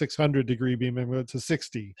not a 600-degree beam angle, it's a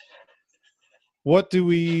 60. What's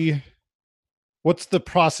the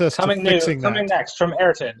process to fixing that? Coming next from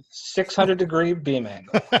Ayrton, 600-degree beam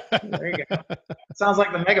angle. There you go. Sounds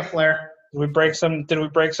like the Mega Flare. Did we break some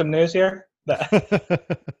news here?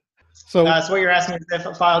 So what you're asking is if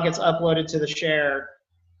a file gets uploaded to the share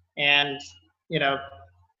and, you know,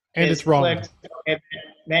 and it's wrong. Clicked,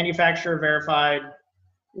 manufacturer verified,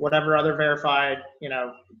 whatever other verified, you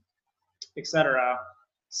know, etc.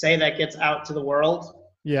 Say that gets out to the world.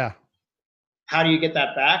 Yeah. How do you get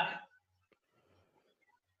that back?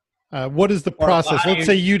 What is the process? Let's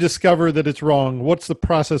say you discover that it's wrong. What's the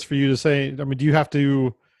process for you to say, I mean, do you have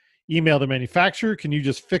to email the manufacturer? Can you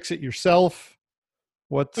just fix it yourself?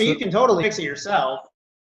 Well, you can totally fix it yourself.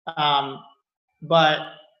 But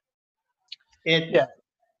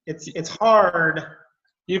it's hard.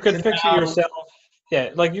 You could fix it yourself.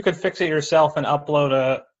 Yeah, like you could fix it yourself and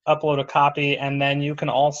upload a copy, and then you can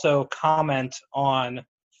also comment on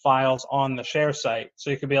files on the share site. So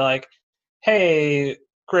you could be like, hey,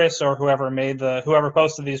 Chris, or whoever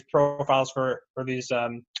posted these profiles for these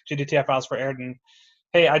GDTF files for Ayrton,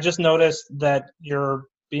 hey, I just noticed that your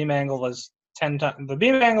beam angle is 10 times, the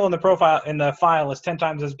beam angle in the profile in the file is 10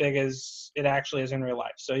 times as big as it actually is in real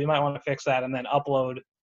life. So you might want to fix that and then upload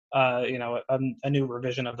a new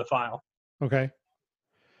revision of the file. Okay.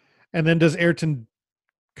 And then does Ayrton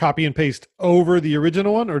copy and paste over the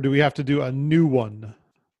original one, or do we have to do a new one?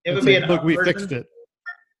 It would be an look, up we version. Fixed it.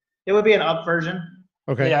 It would be an up version.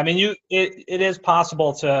 Okay. Yeah, I mean, it is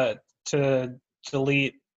possible to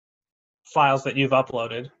delete files that you've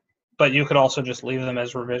uploaded, but you could also just leave them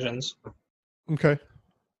as revisions. Okay.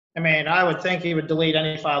 I mean, I would think you would delete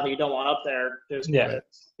any file that you don't want up there.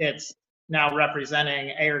 It's now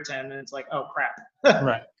representing Ayrton, and it's like, oh crap,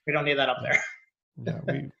 right? We don't need that up there. Yeah,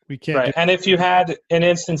 we can't. Right, and if you had in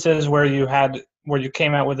instances where you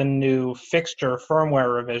came out with a new fixture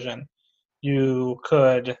firmware revision, you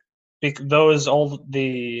could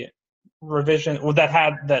the revision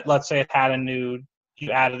that let's say it had you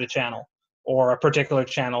added a channel, or a particular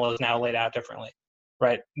channel is now laid out differently,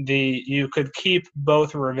 right? You could keep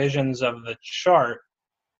both revisions of the chart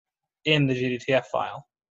in the GDTF file.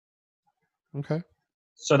 Okay.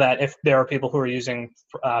 So that if there are people who are using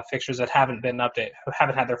fixtures that haven't been updated, who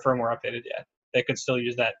haven't had their firmware updated yet, they could still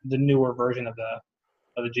use the newer version of the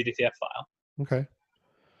GDTF file. Okay.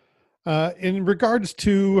 In regards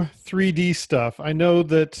to 3D stuff, I know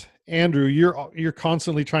that Andrew, you're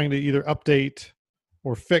constantly trying to either update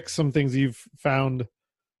or fix some things you've found.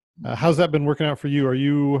 How's that been working out for you? Are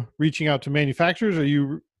you reaching out to manufacturers, or are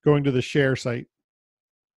you going to the share site?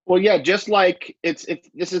 Well, yeah, just like this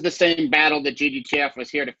is the same battle that GDTF was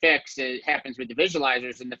here to fix. It happens with the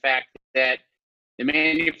visualizers, and the fact that the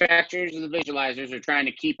manufacturers of the visualizers are trying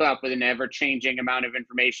to keep up with an ever-changing amount of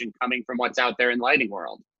information coming from what's out there in the lighting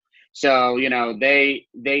world. So, they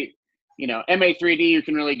MA3D, you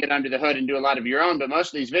can really get under the hood and do a lot of your own, but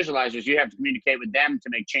most of these visualizers, you have to communicate with them to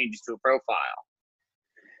make changes to a profile.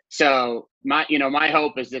 So my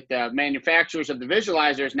hope is that the manufacturers of the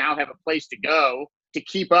visualizers now have a place to go to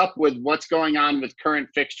keep up with what's going on with current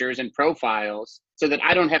fixtures and profiles, so that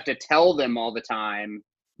I don't have to tell them all the time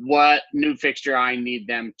what new fixture I need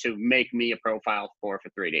them to make me a profile for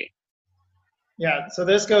 3D. Yeah, so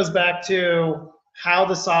this goes back to how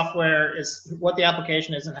the software is, what the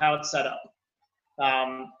application is and how it's set up.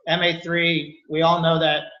 MA3, we all know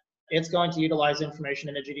that it's going to utilize information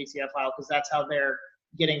in a GDTF file because that's how they're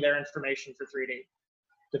getting their information for 3D.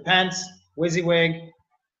 Depends, WYSIWYG,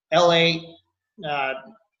 L8,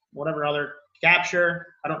 whatever other, Capture.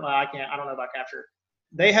 I don't know about Capture.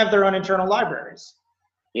 They have their own internal libraries.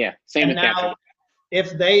 Yeah, same with Capture.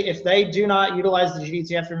 If they do not utilize the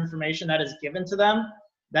GDTF information that is given to them,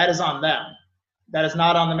 that is on them. That is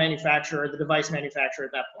not on the manufacturer, the device manufacturer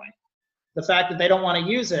at that point. The fact that they don't want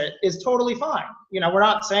to use it is totally fine. We're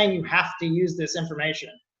not saying you have to use this information,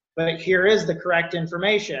 but here is the correct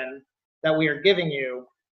information that we are giving you.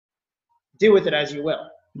 Do with it as you will.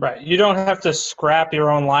 Right. You don't have to scrap your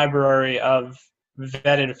own library of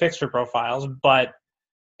vetted fixture profiles, but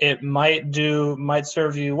it might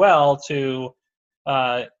serve you well to,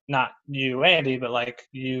 not you, Andy, but like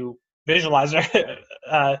you visualizer,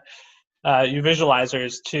 you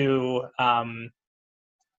visualizers to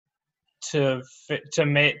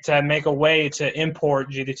make a way to import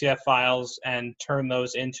GDTF files and turn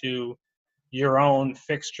those into your own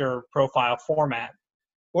fixture profile format.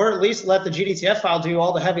 Or at least let the GDTF file do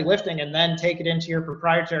all the heavy lifting and then take it into your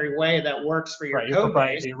proprietary way that works for your code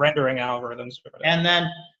base. Rendering algorithms. And then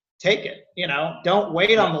take it. Don't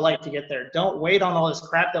wait on the light to get there. Don't wait on all this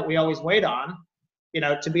crap that we always wait on,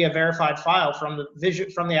 to be a verified file from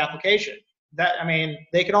the application.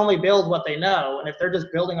 They can only build what they know, and if they're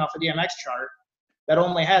just building off a DMX chart that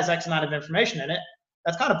only has X amount of information in it,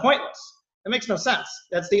 that's kind of pointless. It makes no sense.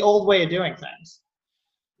 That's the old way of doing things.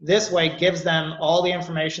 This way gives them all the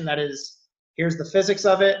information that is, here's the physics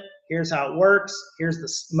of it, here's how it works, here's the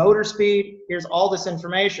motor speed, here's all this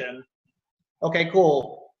information. Okay,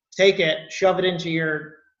 cool. Take it, shove it into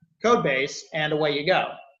your code base, and away you go.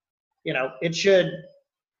 It should,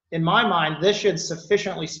 in my mind, this should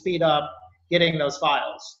sufficiently speed up getting those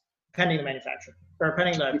files, pending the manufacturer, or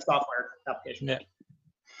pending the software application. Yeah.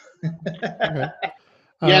 Okay.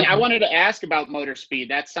 Yeah, and I wanted to ask about motor speed.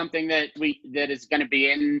 That's something that is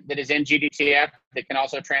in GDTF that can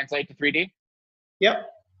also translate to 3D. Yep.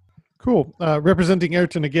 Cool. Representing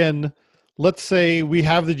Ayrton again, let's say we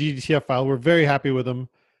have the GDTF file. We're very happy with them.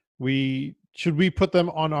 Should we put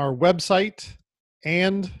them on our website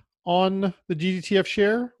and on the GDTF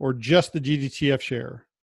share, or just the GDTF share?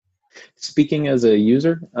 Speaking as a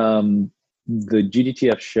user, the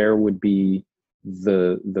GDTF share would be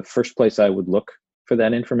the first place I would look for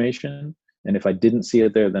that information. And if I didn't see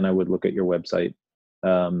it there, then I would look at your website.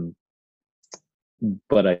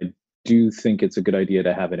 But I do think it's a good idea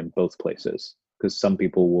to have it in both places, because some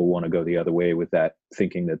people will want to go the other way with that,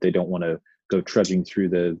 thinking that they don't want to go trudging through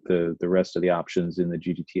the rest of the options in the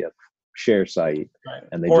GDTF share site, right.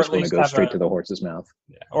 And they or just want to go straight to the horse's mouth.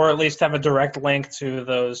 Yeah. Or at least have a direct link to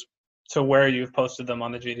those, to where you've posted them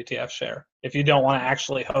on the GDTF share. If you don't want to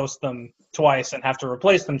actually host them twice and have to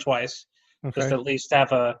replace them twice, just at least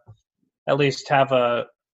have a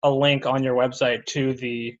link on your website to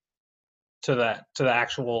the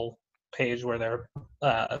actual page where they're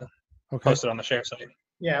posted on the share site.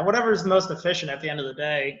 Yeah, whatever is most efficient at the end of the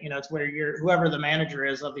day. It's where whoever the manager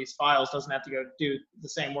is of these files doesn't have to go do the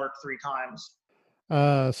same work 3 times.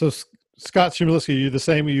 So Scott Chmielewski, you the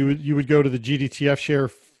same? You would go to the GDTF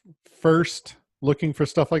share first, looking for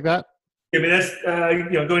stuff like that? I mean, that's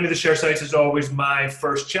going to the share sites is always my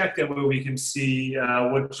first check. That way we can see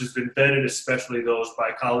what has been vetted, especially those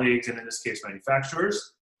by colleagues, and in this case,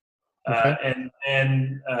 manufacturers. Okay.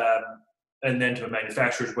 And then to a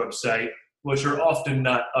manufacturer's website, which are often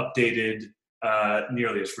not updated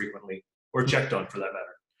nearly as frequently, or checked on for that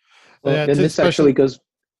matter. Well, and this actually goes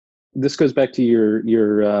back to your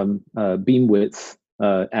beam width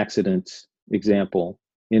accident example,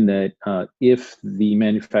 in that if the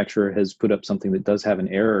manufacturer has put up something that does have an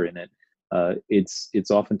error in it, it's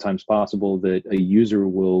oftentimes possible that a user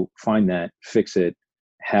will find that, fix it,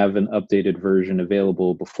 have an updated version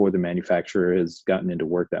available before the manufacturer has gotten into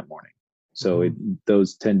work that morning. So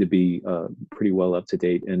those tend to be pretty well up to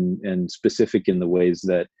date and specific in the ways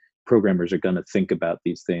that programmers are going to think about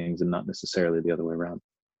these things, and not necessarily the other way around.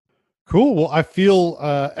 Cool. Well, I feel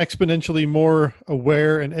exponentially more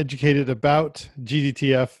aware and educated about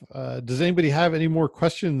GDTF. Does anybody have any more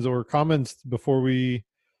questions or comments before we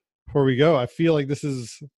go? I feel like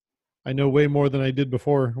I know way more than I did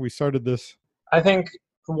before we started this. I think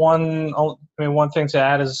one thing to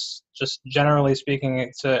add is, just generally speaking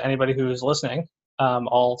to anybody who is listening,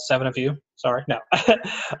 all 7 of you, sorry, no,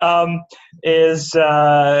 is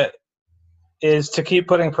to keep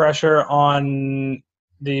putting pressure on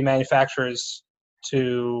the manufacturers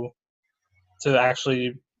to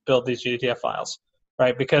actually build these GDTF files,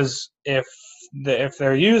 right? Because if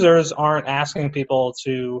their users aren't asking people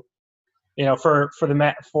to, for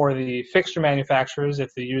the fixture manufacturers,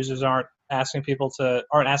 if the users aren't asking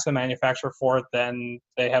the manufacturer for it, then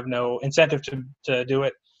they have no incentive to do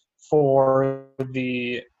it. For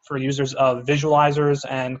users of visualizers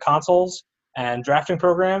and consoles and drafting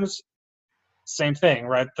programs, same thing,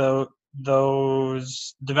 right?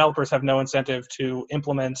 Those developers have no incentive to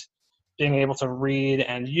implement being able to read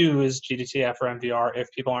and use GDTF or MVR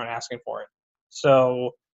if people aren't asking for it.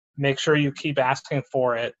 So make sure you keep asking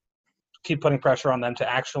for it, keep putting pressure on them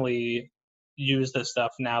to actually use this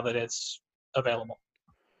stuff now that it's available.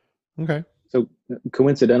 Okay. So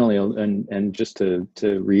coincidentally, and just to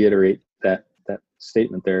reiterate that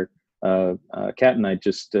statement there, Kat and I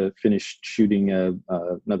just finished shooting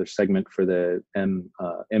another segment for the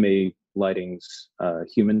MA Lighting's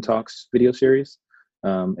Human Talks video series,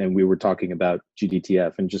 and we were talking about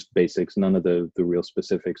GDTF and just basics, none of the real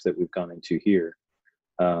specifics that we've gone into here.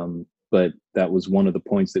 But that was one of the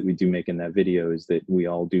points that we do make in that video, is that we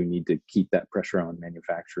all do need to keep that pressure on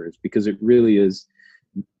manufacturers, because it really is,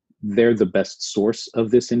 they're the best source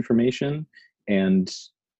of this information, and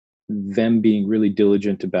them being really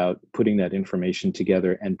diligent about putting that information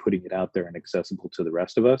together and putting it out there and accessible to the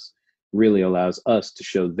rest of us really allows us to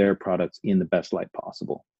show their products in the best light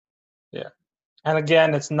possible. Yeah. And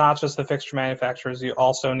again, it's not just the fixture manufacturers. You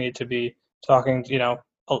also need to be talking,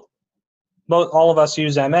 all of us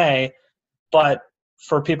use MA, but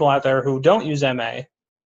for people out there who don't use MA,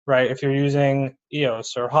 right, if you're using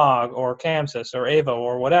EOS or HOG or CAMSYS or AVO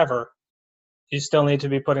or whatever, you still need to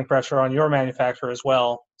be putting pressure on your manufacturer as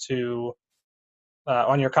well to,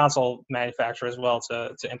 on your console manufacturer as well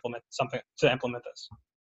to implement this.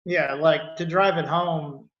 Yeah, like to drive it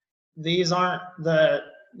home, these aren't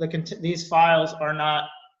these files are not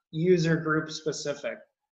user group specific.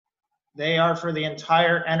 They are for the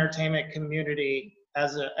entire entertainment community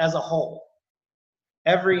as a whole.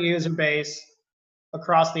 Every user base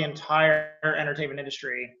across the entire entertainment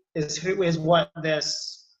industry is what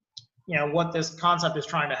this concept is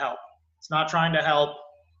trying to help. It's not trying to help,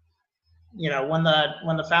 when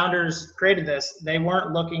the founders created this, they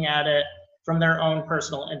weren't looking at it from their own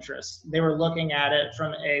personal interests. They were looking at it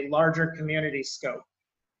from a larger community scope.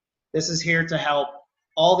 This is here to help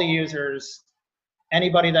all the users,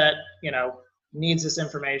 anybody that, needs this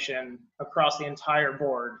information across the entire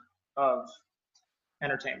board of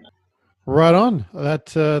entertainment. Right on.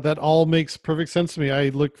 That all makes perfect sense to me. I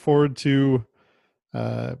look forward to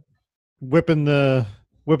whipping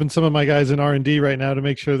some of my guys in R&D right now to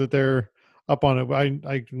make sure that they're up on it.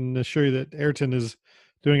 I can assure you that Ayrton is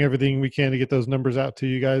doing everything we can to get those numbers out to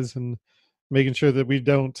you guys and making sure that we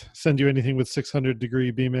don't send you anything with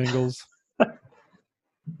 600-degree beam angles.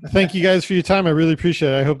 Thank you guys for your time. I really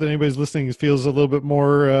appreciate it. I hope that anybody's listening feels a little bit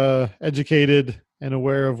more educated and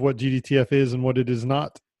aware of what GDTF is and what it is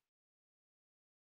not.